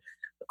elected,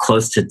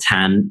 close to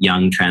 10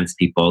 young trans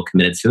people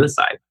committed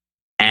suicide.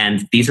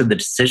 And these are the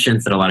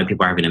decisions that a lot of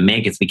people are having to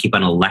make as we keep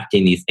on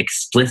electing these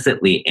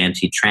explicitly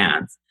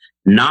anti-trans,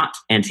 not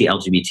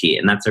anti-LGBT.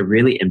 And that's a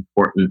really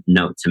important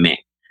note to make.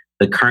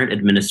 The current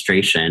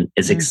administration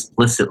is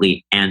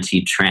explicitly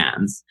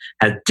anti-trans,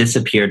 has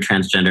disappeared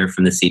transgender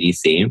from the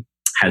CDC,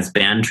 has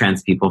banned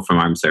trans people from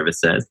armed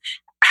services,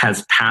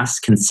 has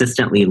passed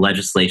consistently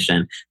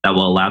legislation that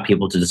will allow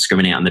people to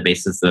discriminate on the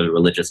basis of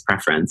religious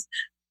preference.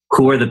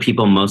 Who are the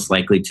people most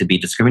likely to be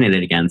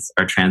discriminated against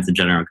are trans and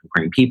gender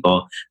nonconforming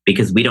people,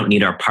 because we don't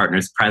need our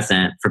partners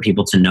present for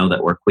people to know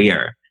that we're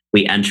queer.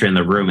 We enter in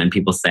the room and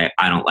people say,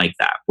 I don't like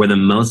that. We're the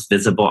most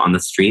visible on the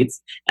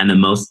streets and the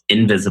most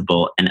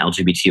invisible in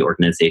LGBT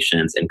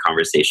organizations and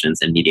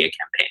conversations and media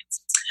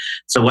campaigns.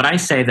 So what I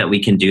say that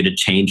we can do to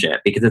change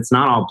it, because it's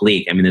not all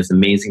bleak, I mean, there's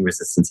amazing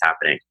resistance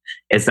happening,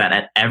 is that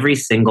at every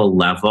single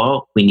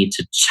level, we need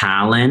to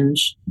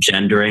challenge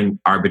gendering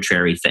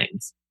arbitrary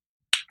things.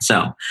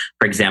 So,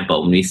 for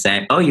example, when we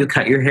say, oh, you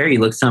cut your hair,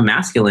 you look so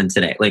masculine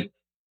today. Like,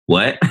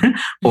 what?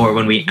 Or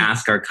when we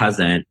ask our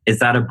cousin, is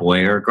that a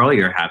boy or a girl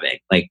you're having?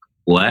 Like,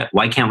 what?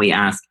 Why can't we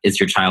ask,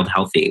 is your child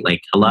healthy?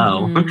 Like,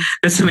 hello.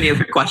 There's so many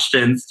other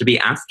questions to be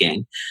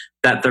asking.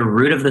 That the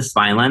root of this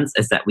violence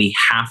is that we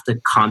have to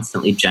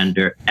constantly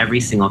gender every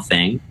single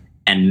thing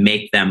and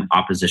make them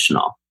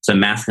oppositional. So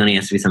masculinity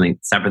has to be something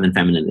separate than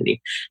femininity.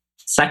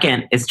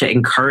 Second is to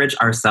encourage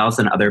ourselves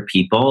and other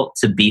people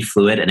to be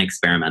fluid and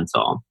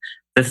experimental.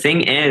 The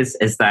thing is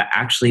that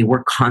actually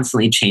we're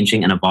constantly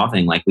changing and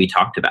evolving, like we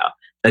talked about.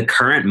 The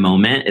current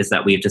moment is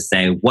that we have to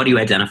say, what do you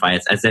identify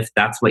as if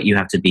that's what you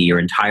have to be your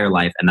entire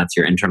life and that's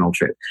your internal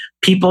truth.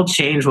 People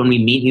change when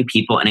we meet new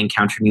people and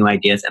encounter new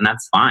ideas, and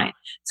that's fine.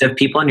 So if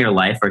people in your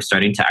life are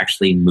starting to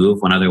actually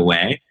move one other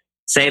way,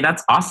 say,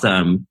 that's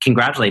awesome.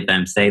 Congratulate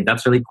them. Say,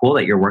 that's really cool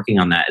that you're working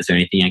on that. Is there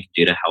anything I can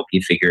do to help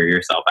you figure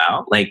yourself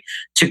out? Like,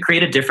 to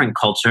create a different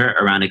culture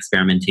around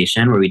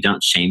experimentation where we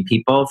don't shame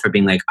people for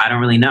being like, I don't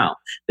really know.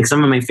 Like,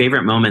 some of my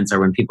favorite moments are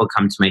when people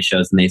come to my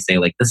shows and they say,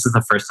 like, this is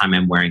the first time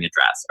I'm wearing a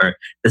dress, or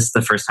this is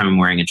the first time I'm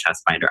wearing a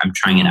chest binder. I'm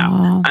trying it out.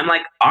 I'm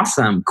like,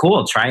 awesome,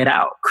 cool, try it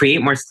out.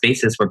 Create more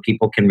spaces where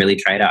people can really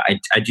try it out.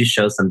 I do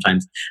shows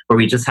sometimes where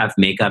we just have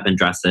makeup and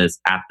dresses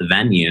at the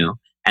venue,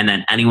 and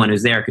then anyone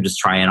who's there could just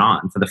try it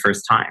on for the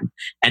first time.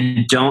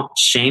 And don't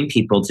shame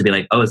people to be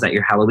like, oh, is that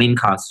your Halloween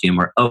costume?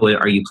 Or, oh,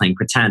 are you playing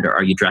pretend? Or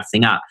are you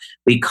dressing up?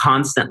 We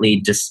constantly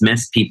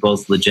dismiss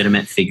people's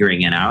legitimate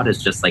figuring it out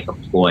as just like a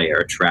ploy or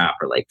a trap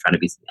or like trying to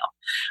be something else.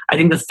 I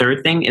think the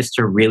third thing is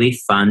to really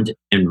fund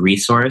and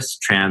resource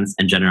trans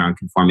and gender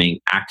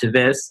nonconforming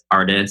activists,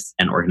 artists,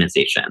 and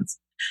organizations.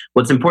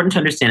 What's important to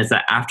understand is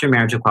that after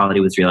marriage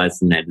equality was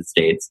realized in the United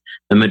States,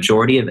 the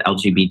majority of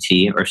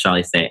LGBT, or shall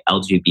I say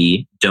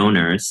LGB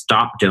donors,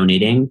 stopped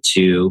donating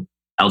to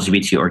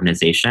LGBT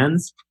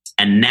organizations.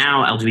 And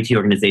now LGBT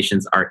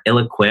organizations are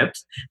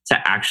ill-equipped to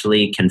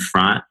actually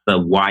confront the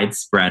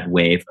widespread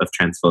wave of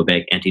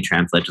transphobic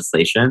anti-trans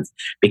legislations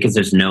because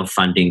there's no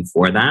funding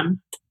for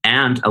them.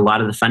 And a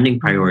lot of the funding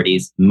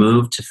priorities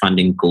move to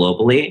funding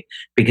globally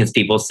because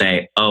people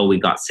say, oh, we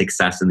got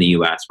success in the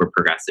US, we're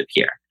progressive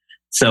here.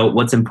 So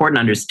what's important to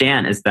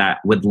understand is that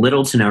with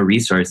little to no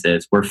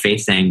resources, we're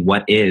facing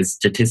what is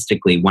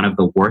statistically one of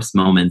the worst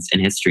moments in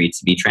history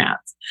to be trans.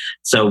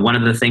 So one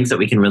of the things that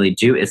we can really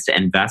do is to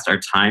invest our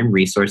time,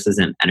 resources,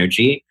 and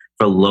energy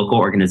for local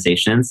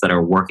organizations that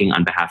are working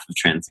on behalf of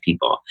trans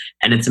people.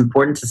 And it's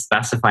important to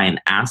specify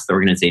and ask the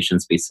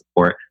organizations we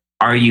support,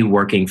 are you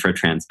working for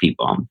trans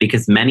people?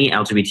 Because many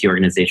LGBT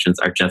organizations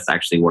are just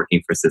actually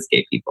working for cis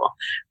gay people.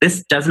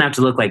 This doesn't have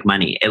to look like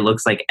money. It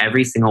looks like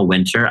every single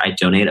winter, I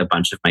donate a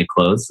bunch of my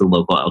clothes to the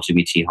local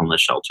LGBT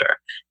homeless shelter.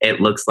 It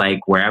looks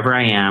like wherever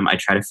I am, I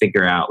try to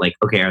figure out like,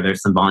 okay, are there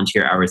some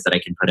volunteer hours that I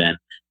can put in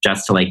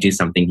just to like do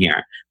something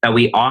here? That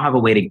we all have a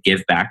way to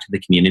give back to the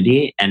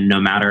community. And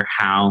no matter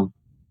how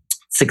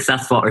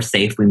successful or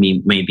safe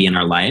we may be in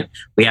our life,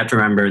 we have to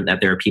remember that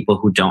there are people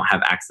who don't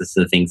have access to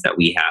the things that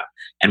we have.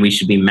 And we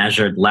should be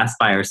measured less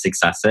by our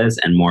successes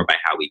and more by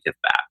how we give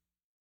back.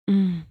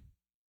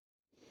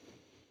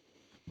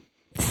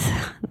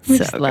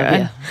 So love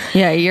you.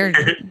 Yeah,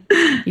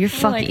 you're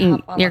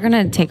fucking, you're going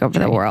to take over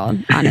the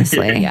world,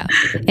 honestly. Yeah.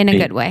 In a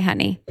good way,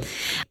 honey.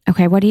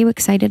 Okay. What are you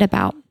excited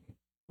about?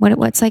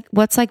 What's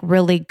like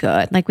really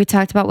good? Like we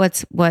talked about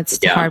what's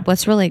hard.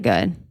 What's really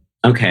good?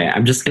 Okay,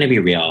 I'm just going to be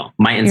real.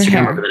 My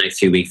Instagram over the next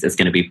few weeks is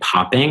going to be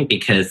popping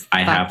because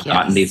I have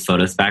gotten these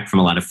photos back from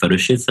a lot of photo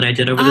shoots that I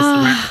did over the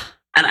summer.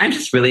 And I'm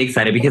just really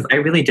excited because I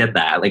really did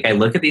that. Like I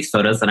look at these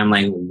photos and I'm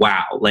like,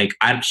 wow, like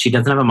she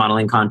doesn't have a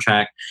modeling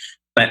contract,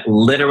 but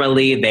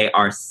literally they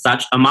are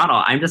such a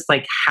model. I'm just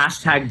like,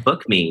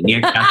 #book me. New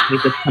York Fashion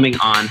Week is coming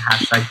on,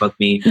 #book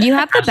me. You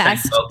have the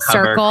best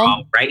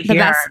circle, right the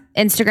best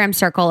Instagram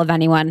circle of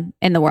anyone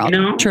in the world.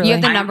 You know, you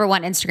have the number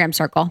one Instagram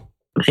circle.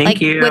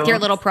 Thank you. With your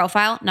little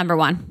profile, number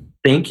one.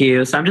 Thank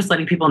you. So I'm just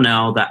letting people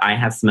know that I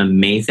have some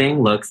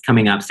amazing looks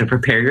coming up. So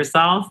prepare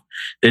yourself.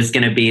 There's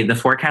going to be, the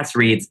forecast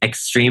reads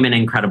extreme and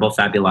incredible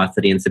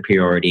fabulosity and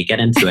superiority.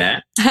 Get into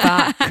it.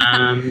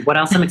 What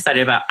else I'm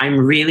excited about? I'm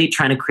really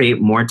trying to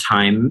create more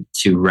time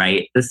to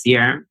write this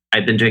year.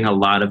 I've been doing a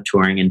lot of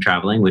touring and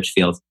traveling, which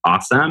feels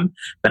awesome,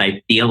 but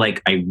I feel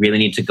like I really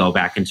need to go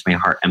back into my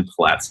heart and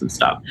pull out some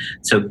stuff.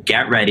 So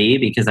get ready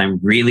because I'm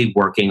really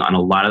working on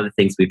a lot of the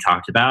things we've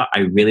talked about.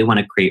 I really want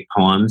to create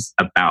poems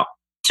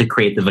to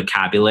create the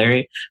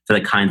vocabulary for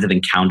the kinds of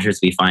encounters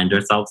we find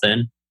ourselves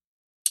in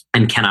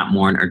and cannot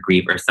mourn or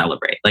grieve or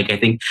celebrate. Like I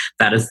think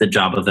that is the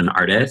job of an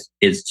artist,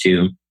 is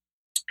to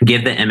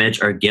give the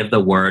image or give the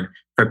word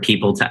for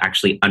people to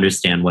actually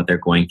understand what they're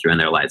going through in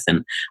their lives.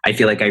 And I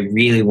feel like I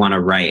really want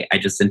to write. I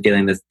just am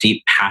feeling this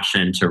deep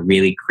passion to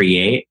really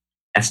create,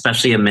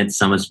 especially amid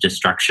so much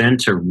destruction,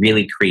 to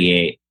really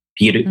create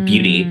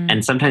beauty.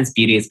 And sometimes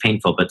beauty is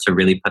painful, but to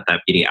really put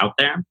that beauty out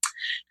there.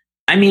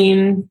 I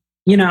mean,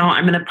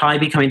 I'm going to probably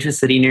be coming to a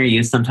city near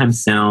you sometime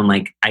soon.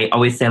 Like I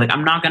always say, like,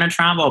 I'm not going to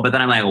travel, but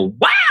then I'm like,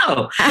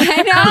 wow. I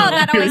know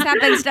that always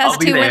happens to us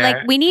too. We're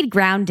like, we need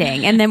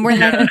grounding. And then we're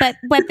like,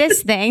 but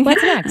this thing,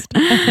 what's next?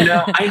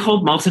 I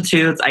hold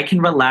multitudes. I can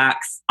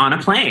relax on a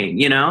plane,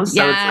 so it's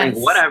like,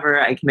 whatever,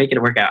 I can make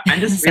it work out. I'm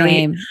just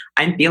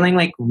I'm feeling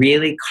like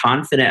really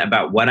confident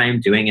about what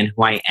I'm doing and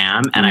who I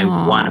am. And I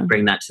want to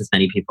bring that to as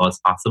many people as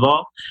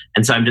possible.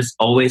 And so I'm just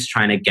always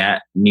trying to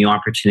get new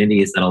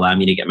opportunities that allow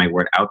me to get my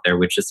word out there,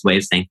 which is a way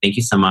of saying, thank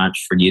you so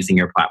much for using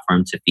your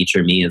platform to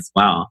feature me as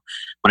well.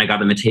 When I got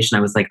the invitation,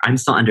 I was like, I'm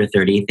still under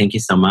 30. Thank you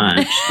so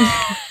much.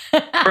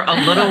 For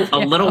a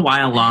little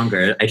while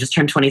longer. I just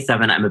turned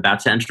 27. I'm about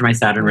to enter my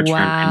Saturn return.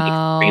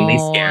 Wow. I'm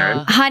extremely scared.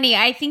 Honey,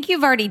 I think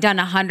you've already done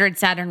 100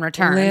 Saturn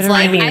returns.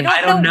 Literally.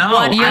 I don't know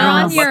what the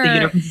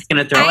universe is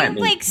going to throw at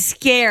me. I'm like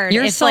scared.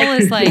 Your soul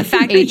is like the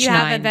fact that you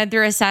haven't been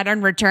through a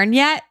Saturn return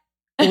yet.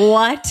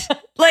 What?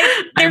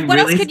 Like, what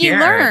else could you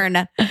learn?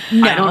 No.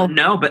 I don't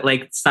know, but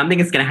like something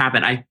is going to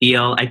happen. I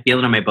feel it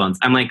in my bones.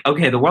 I'm like,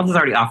 okay, the world has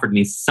already offered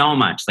me so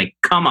much. Like,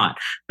 come on.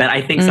 But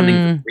I think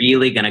something's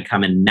really going to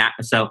come in now.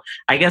 So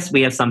I guess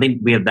we have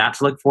that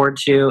to look forward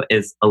to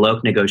is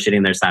Alok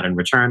negotiating their Saturn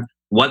return.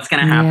 What's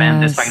going to happen? Yes.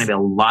 There's probably going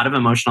to be a lot of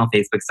emotional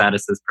Facebook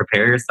statuses.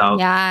 Prepare yourself.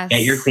 Yes.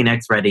 Get your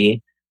Kleenex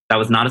ready. That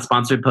was not a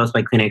sponsored post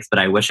by Kleenex, but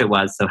I wish it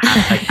was. So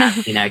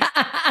 #Kleenex.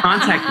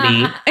 Contact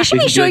me. It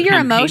should be show your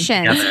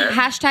emotions.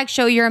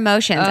 #show your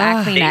emotions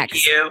at Kleenex.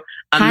 Thank you.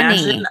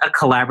 Imagine a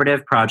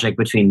collaborative project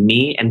between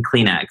me and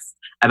Kleenex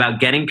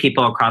about getting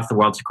people across the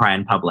world to cry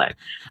in public.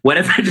 What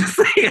if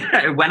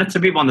I went up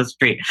to people on the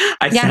street?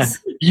 I said,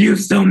 you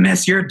still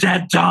miss your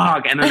dead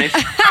dog. And then they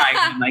start crying.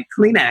 I'm like,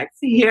 Kleenex,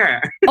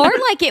 here. Or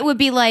like it would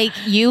be like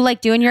you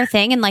like doing your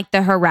thing and like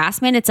the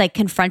harassment, it's like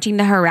confronting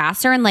the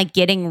harasser and like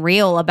getting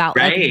real about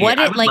like what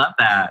it like. I love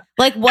that.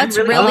 Like what's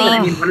really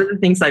I mean, one of the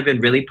things I've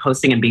been really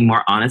posting and being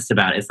more honest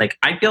about is like,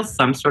 I feel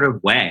some sort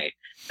of way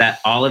that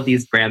all of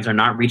these brands are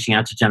not reaching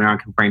out to gender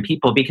non-conforming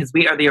people because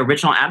we are the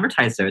original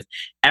advertisers.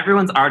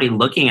 Everyone's already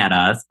looking at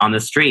us on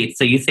the street.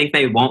 So you think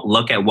they won't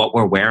look at what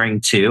we're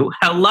wearing too?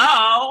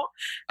 Hello!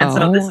 And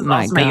so this is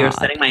also my year of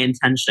setting my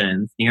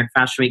intentions. New York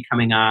Fashion Week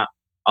coming up.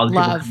 All the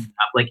people coming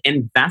up. Like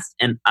invest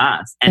in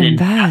us and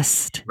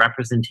invest in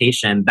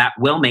representation that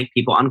will make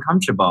people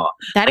uncomfortable.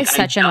 That is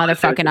such a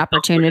motherfucking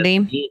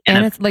opportunity.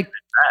 And it's like,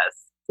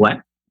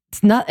 what?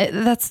 It's not,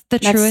 that's the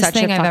truest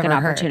thing I've ever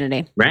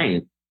opportunity. Heard.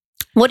 Right.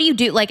 What do you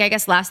do? Like, I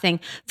guess last thing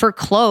for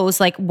clothes,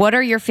 like what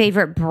are your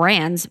favorite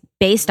brands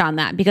based on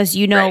that? Because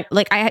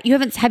like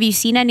have you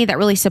seen any that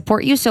really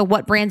support you? So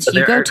what brands do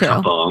you go to? There are a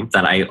couple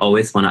that I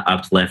always want to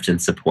uplift and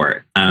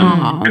support.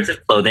 In terms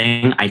of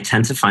clothing, I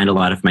tend to find a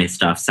lot of my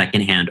stuff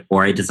secondhand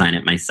or I design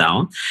it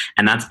myself.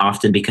 And that's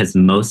often because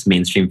most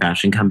mainstream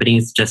fashion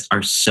companies just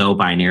are so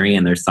binary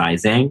in their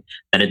sizing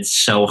that it's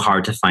so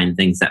hard to find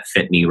things that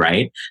fit me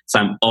right. So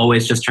I'm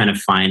always just trying to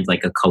find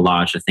like a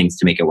collage of things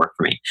to make it work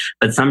for me.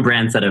 But some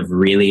brands that I've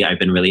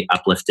been really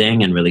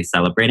uplifting and really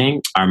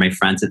celebrating are my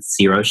friends at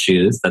Syro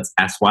Shoes. That's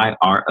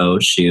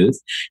SYRO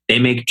Shoes. They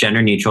make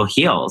gender neutral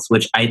heels,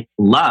 which I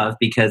love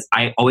because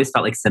I always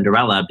felt like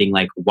Cinderella being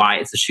like, why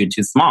is the shoe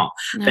too small?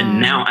 No. But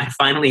now I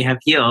finally have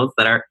heels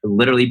that are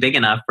literally big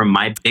enough for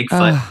my big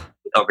foot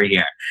over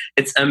here.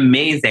 It's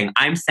amazing.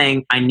 I'm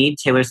saying I need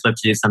Taylor Swift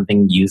to do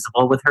something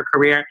usable with her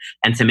career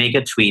and to make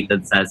a tweet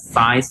that says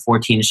size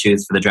 14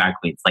 shoes for the drag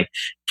queens. Like,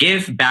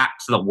 give back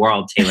to the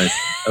world, Taylor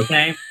Swift,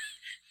 okay?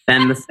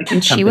 Then the second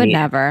company, she would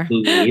never.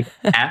 Fluide,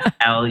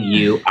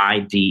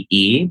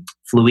 FLUIDE.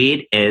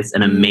 Fluide is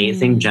an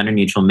amazing gender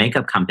neutral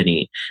makeup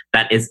company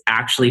that is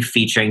actually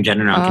featuring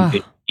gender neutral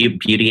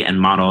beauty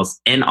and models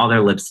in all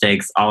their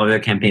lipsticks, all of their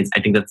campaigns. I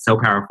think that's so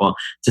powerful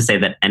to say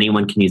that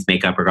anyone can use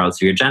makeup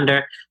regardless of your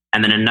gender.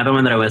 And then another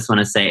one that I always want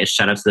to say is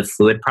shout out to the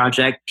Fluid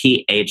Project,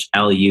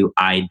 PHLUID.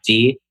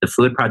 The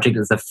Fluid Project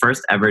is the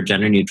first ever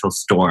gender neutral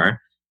store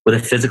with a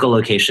physical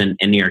location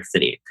in New York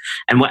City.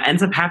 And what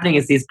ends up happening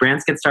is these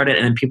brands get started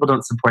and then people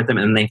don't support them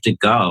and then they have to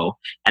go.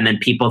 And then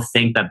people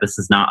think that this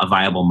is not a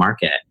viable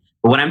market.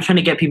 But what I'm trying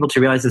to get people to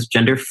realize is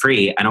gender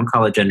free. I don't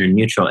call it gender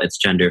neutral. It's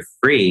gender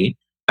free.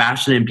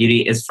 Fashion and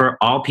beauty is for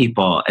all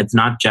people. It's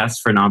not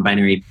just for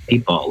non-binary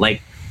people.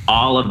 Like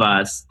all of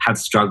us have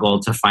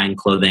struggled to find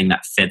clothing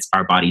that fits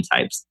our body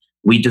types.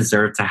 We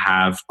deserve to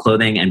have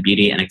clothing and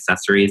beauty and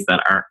accessories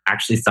that are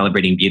actually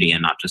celebrating beauty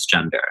and not just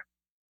gender.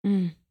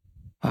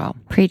 Wow.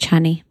 Preach,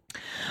 honey.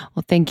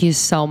 Well, thank you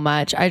so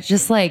much. I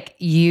just like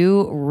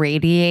you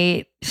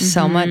radiate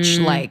so much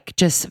like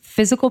just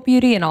physical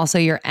beauty and also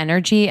your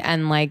energy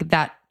and like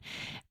that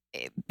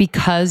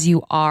because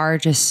you are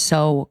just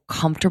so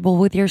comfortable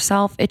with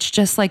yourself. It's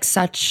just like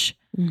such,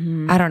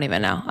 I don't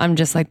even know. I'm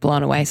just like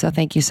blown away. So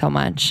thank you so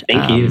much.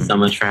 Thank you so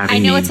much for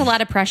having me. I know it's a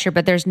lot of pressure,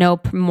 but there's no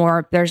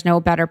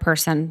better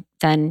person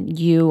than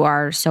you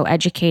are, so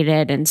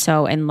educated and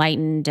so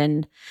enlightened.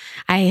 And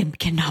I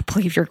cannot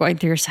believe you're going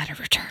through your Saturn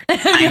return.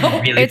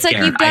 I'm really it's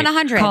scared. Like you've done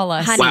 100. Call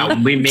us. Honey. Wow.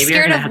 Maybe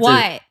scared of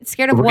what?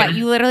 Scared of what?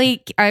 You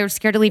literally are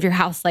scared to leave your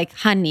house. Like,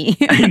 honey.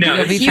 I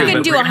know. You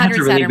can do 100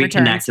 really Saturn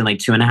returns. Reconnect in like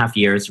 2.5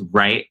 years,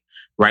 right?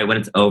 right when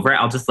it's over,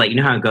 I'll just let you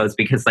know how it goes,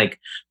 because like,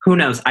 who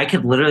knows? I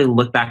could literally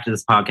look back to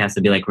this podcast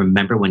and be like,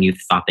 remember when you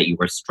thought that you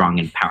were strong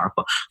and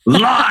powerful?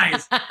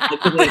 Lies!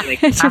 Like,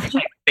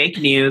 hashtag fake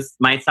news,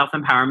 my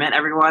self-empowerment,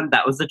 everyone.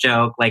 That was a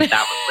joke. Like, that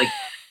was like,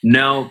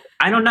 no,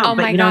 I don't know.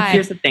 But you know,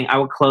 here's the thing. I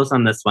will close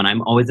on this one.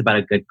 I'm always about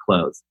a good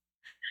close.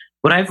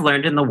 What I've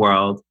learned in the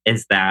world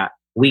is that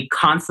we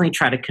constantly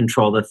try to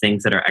control the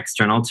things that are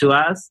external to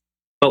us,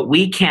 but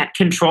we can't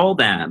control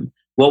them.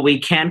 What we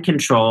can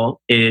control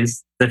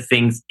is the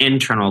things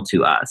internal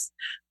to us.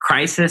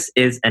 Crisis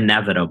is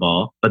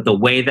inevitable, but the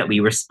way that we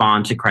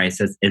respond to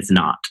crisis is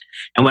not.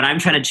 And what I'm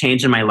trying to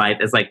change in my life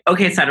is like,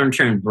 okay, Saturn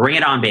return, bring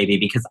it on, baby,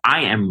 because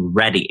I am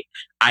ready.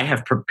 I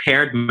have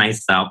prepared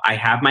myself. I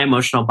have my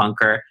emotional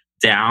bunker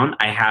down.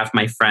 I have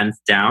my friends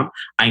down.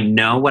 I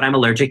know what I'm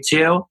allergic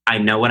to. I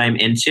know what I'm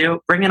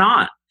into. Bring it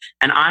on.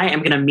 And I am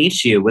going to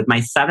meet you with my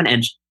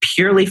 7-inch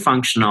purely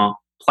functional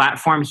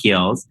platform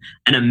heels,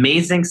 an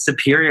amazing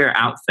superior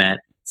outfit,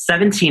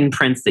 17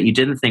 prints that you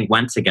didn't think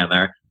went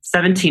together,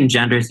 17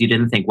 genders you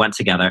didn't think went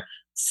together,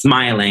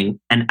 smiling,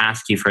 and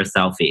ask you for a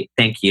selfie.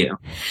 Thank you.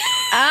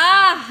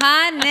 Ah,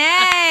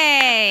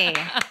 honey.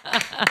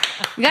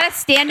 You got a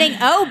standing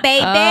O,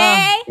 baby.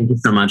 Thank you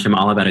so much. I'm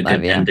all about a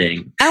good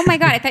ending. Oh my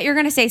God. I thought you were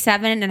going to say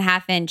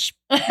 7.5-inch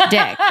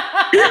dick.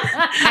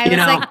 I was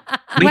like,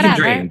 we can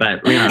dream,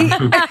 but you know.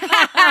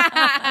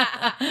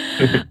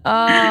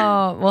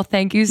 Oh, well,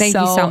 thank you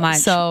so much.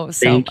 So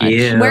thank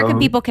you. Where can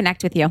people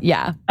connect with you?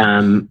 Yeah.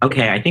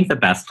 Okay. I think the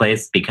best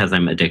place, because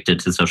I'm addicted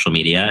to social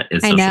media,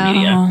 is social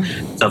media.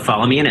 So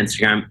follow me on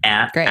Instagram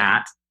at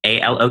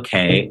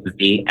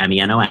ALOKVMENON.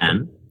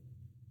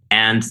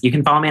 And you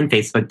can follow me on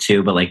Facebook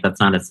too, but like that's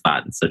not as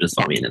fun. So just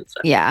follow me on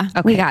Instagram. Yeah,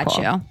 okay, we got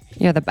you.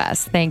 You're the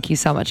best. Thank you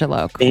so much,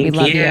 Alok. We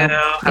love you.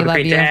 Have a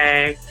great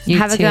day.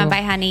 Have a good one.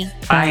 Bye, honey.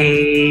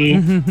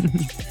 Bye.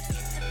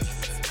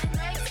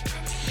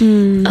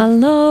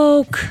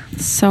 Alok.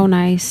 So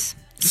nice.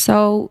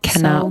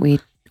 Cannot wait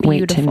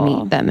to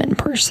meet them in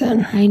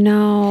person. I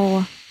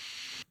know.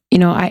 You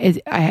know,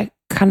 I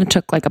kind of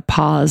took like a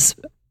pause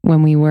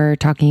when we were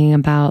talking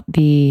about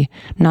the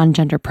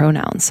non-gender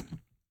pronouns.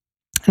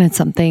 And it's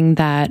something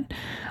that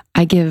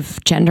I give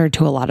gender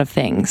to a lot of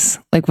things,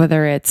 like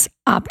whether it's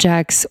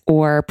objects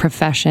or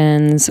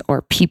professions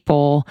or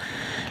people.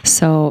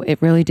 So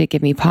it really did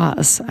give me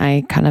pause.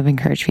 I kind of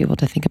encourage people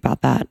to think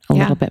about that a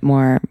little bit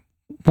more.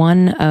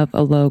 One of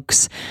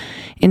Alok's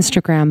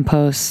Instagram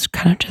posts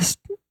kind of just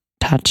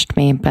touched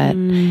me, but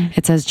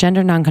it says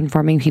gender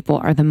nonconforming people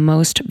are the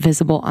most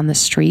visible on the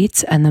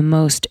streets and the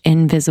most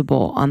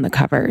invisible on the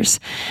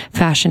covers.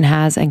 Fashion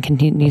has and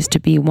continues to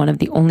be one of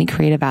the only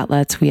creative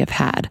outlets we have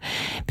had.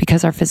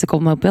 Because our physical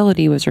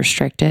mobility was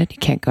restricted, you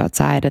can't go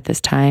outside at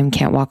this time,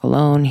 can't walk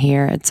alone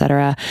here,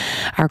 etc.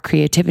 Our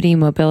creativity,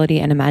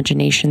 mobility, and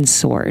imagination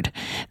soared.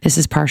 This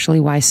is partially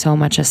why so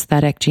much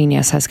aesthetic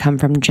genius has come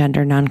from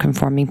gender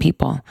nonconforming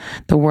people.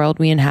 The world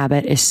we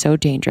inhabit is so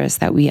dangerous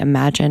that we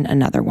imagine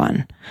another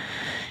one.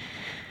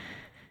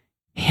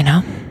 You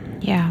know?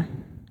 Yeah.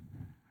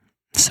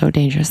 So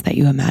dangerous that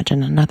you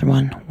imagine another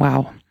one.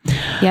 Wow.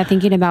 Yeah,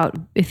 thinking about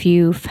if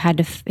you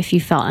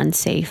felt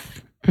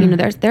unsafe. You know,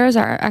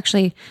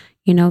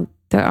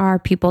 there are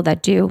people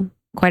that do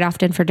quite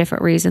often for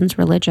different reasons,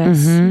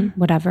 religious,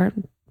 whatever.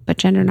 But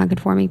gender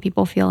nonconforming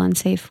people feel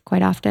unsafe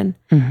quite often.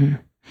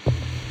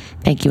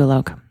 Thank you,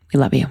 Alok. We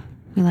love you.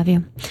 We love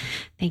you.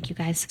 Thank you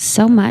guys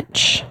so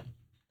much.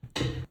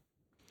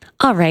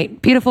 All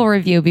right. Beautiful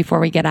review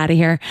before we get out of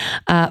here.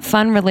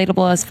 Fun,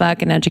 relatable as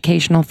fuck, and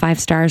educational 5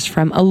 stars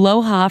from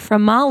Aloha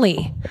from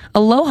Molly.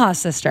 Aloha,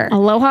 sister.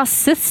 Aloha,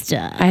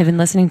 sister. I have been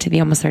listening to the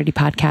Almost 30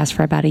 podcast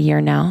for about a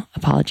year now.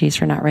 Apologies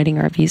for not writing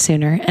a review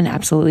sooner, and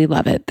absolutely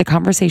love it. The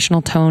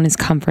conversational tone is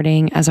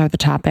comforting, as are the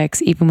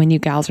topics, even when you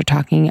gals are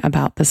talking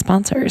about the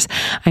sponsors.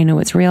 I know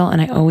it's real,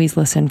 and I always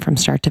listen from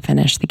start to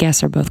finish. The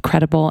guests are both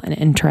credible and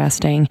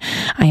interesting.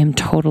 I am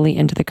totally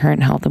into the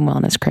current health and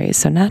wellness craze,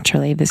 so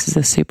naturally, this is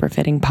a super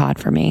fitting pod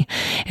for me.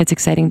 It's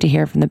exciting to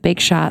hear from the big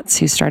shots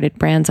who started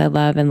brands I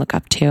love and look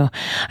up to.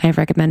 I have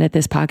recommended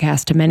this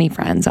podcast to many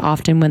friends.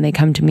 Often when they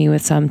come to me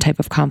with some type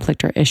of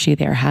conflict or issue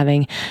they are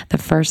having, the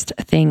first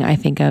thing I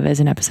think of is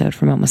an episode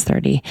from Almost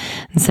 30.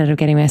 Instead of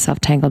getting myself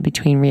tangled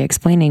between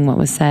re-explaining what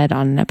was said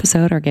on an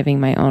episode or giving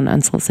my own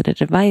unsolicited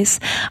advice,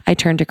 I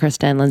turn to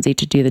Krista and Lindsay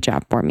to do the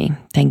job for me.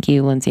 Thank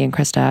you, Lindsay and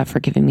Krista,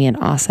 for giving me an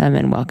awesome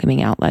and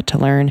welcoming outlet to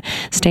learn,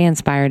 stay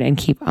inspired, and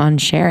keep on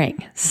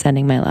sharing.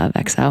 Sending my love,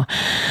 XO.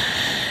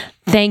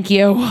 Thank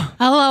you.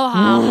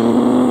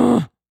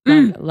 Aloha.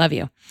 Love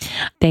you.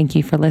 Thank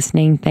you for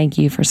listening. Thank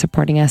you for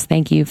supporting us.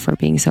 Thank you for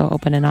being so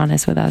open and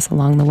honest with us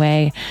along the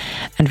way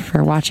and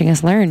for watching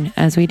us learn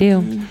as we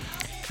do.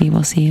 We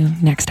will see you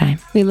next time.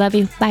 We love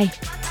you. Bye.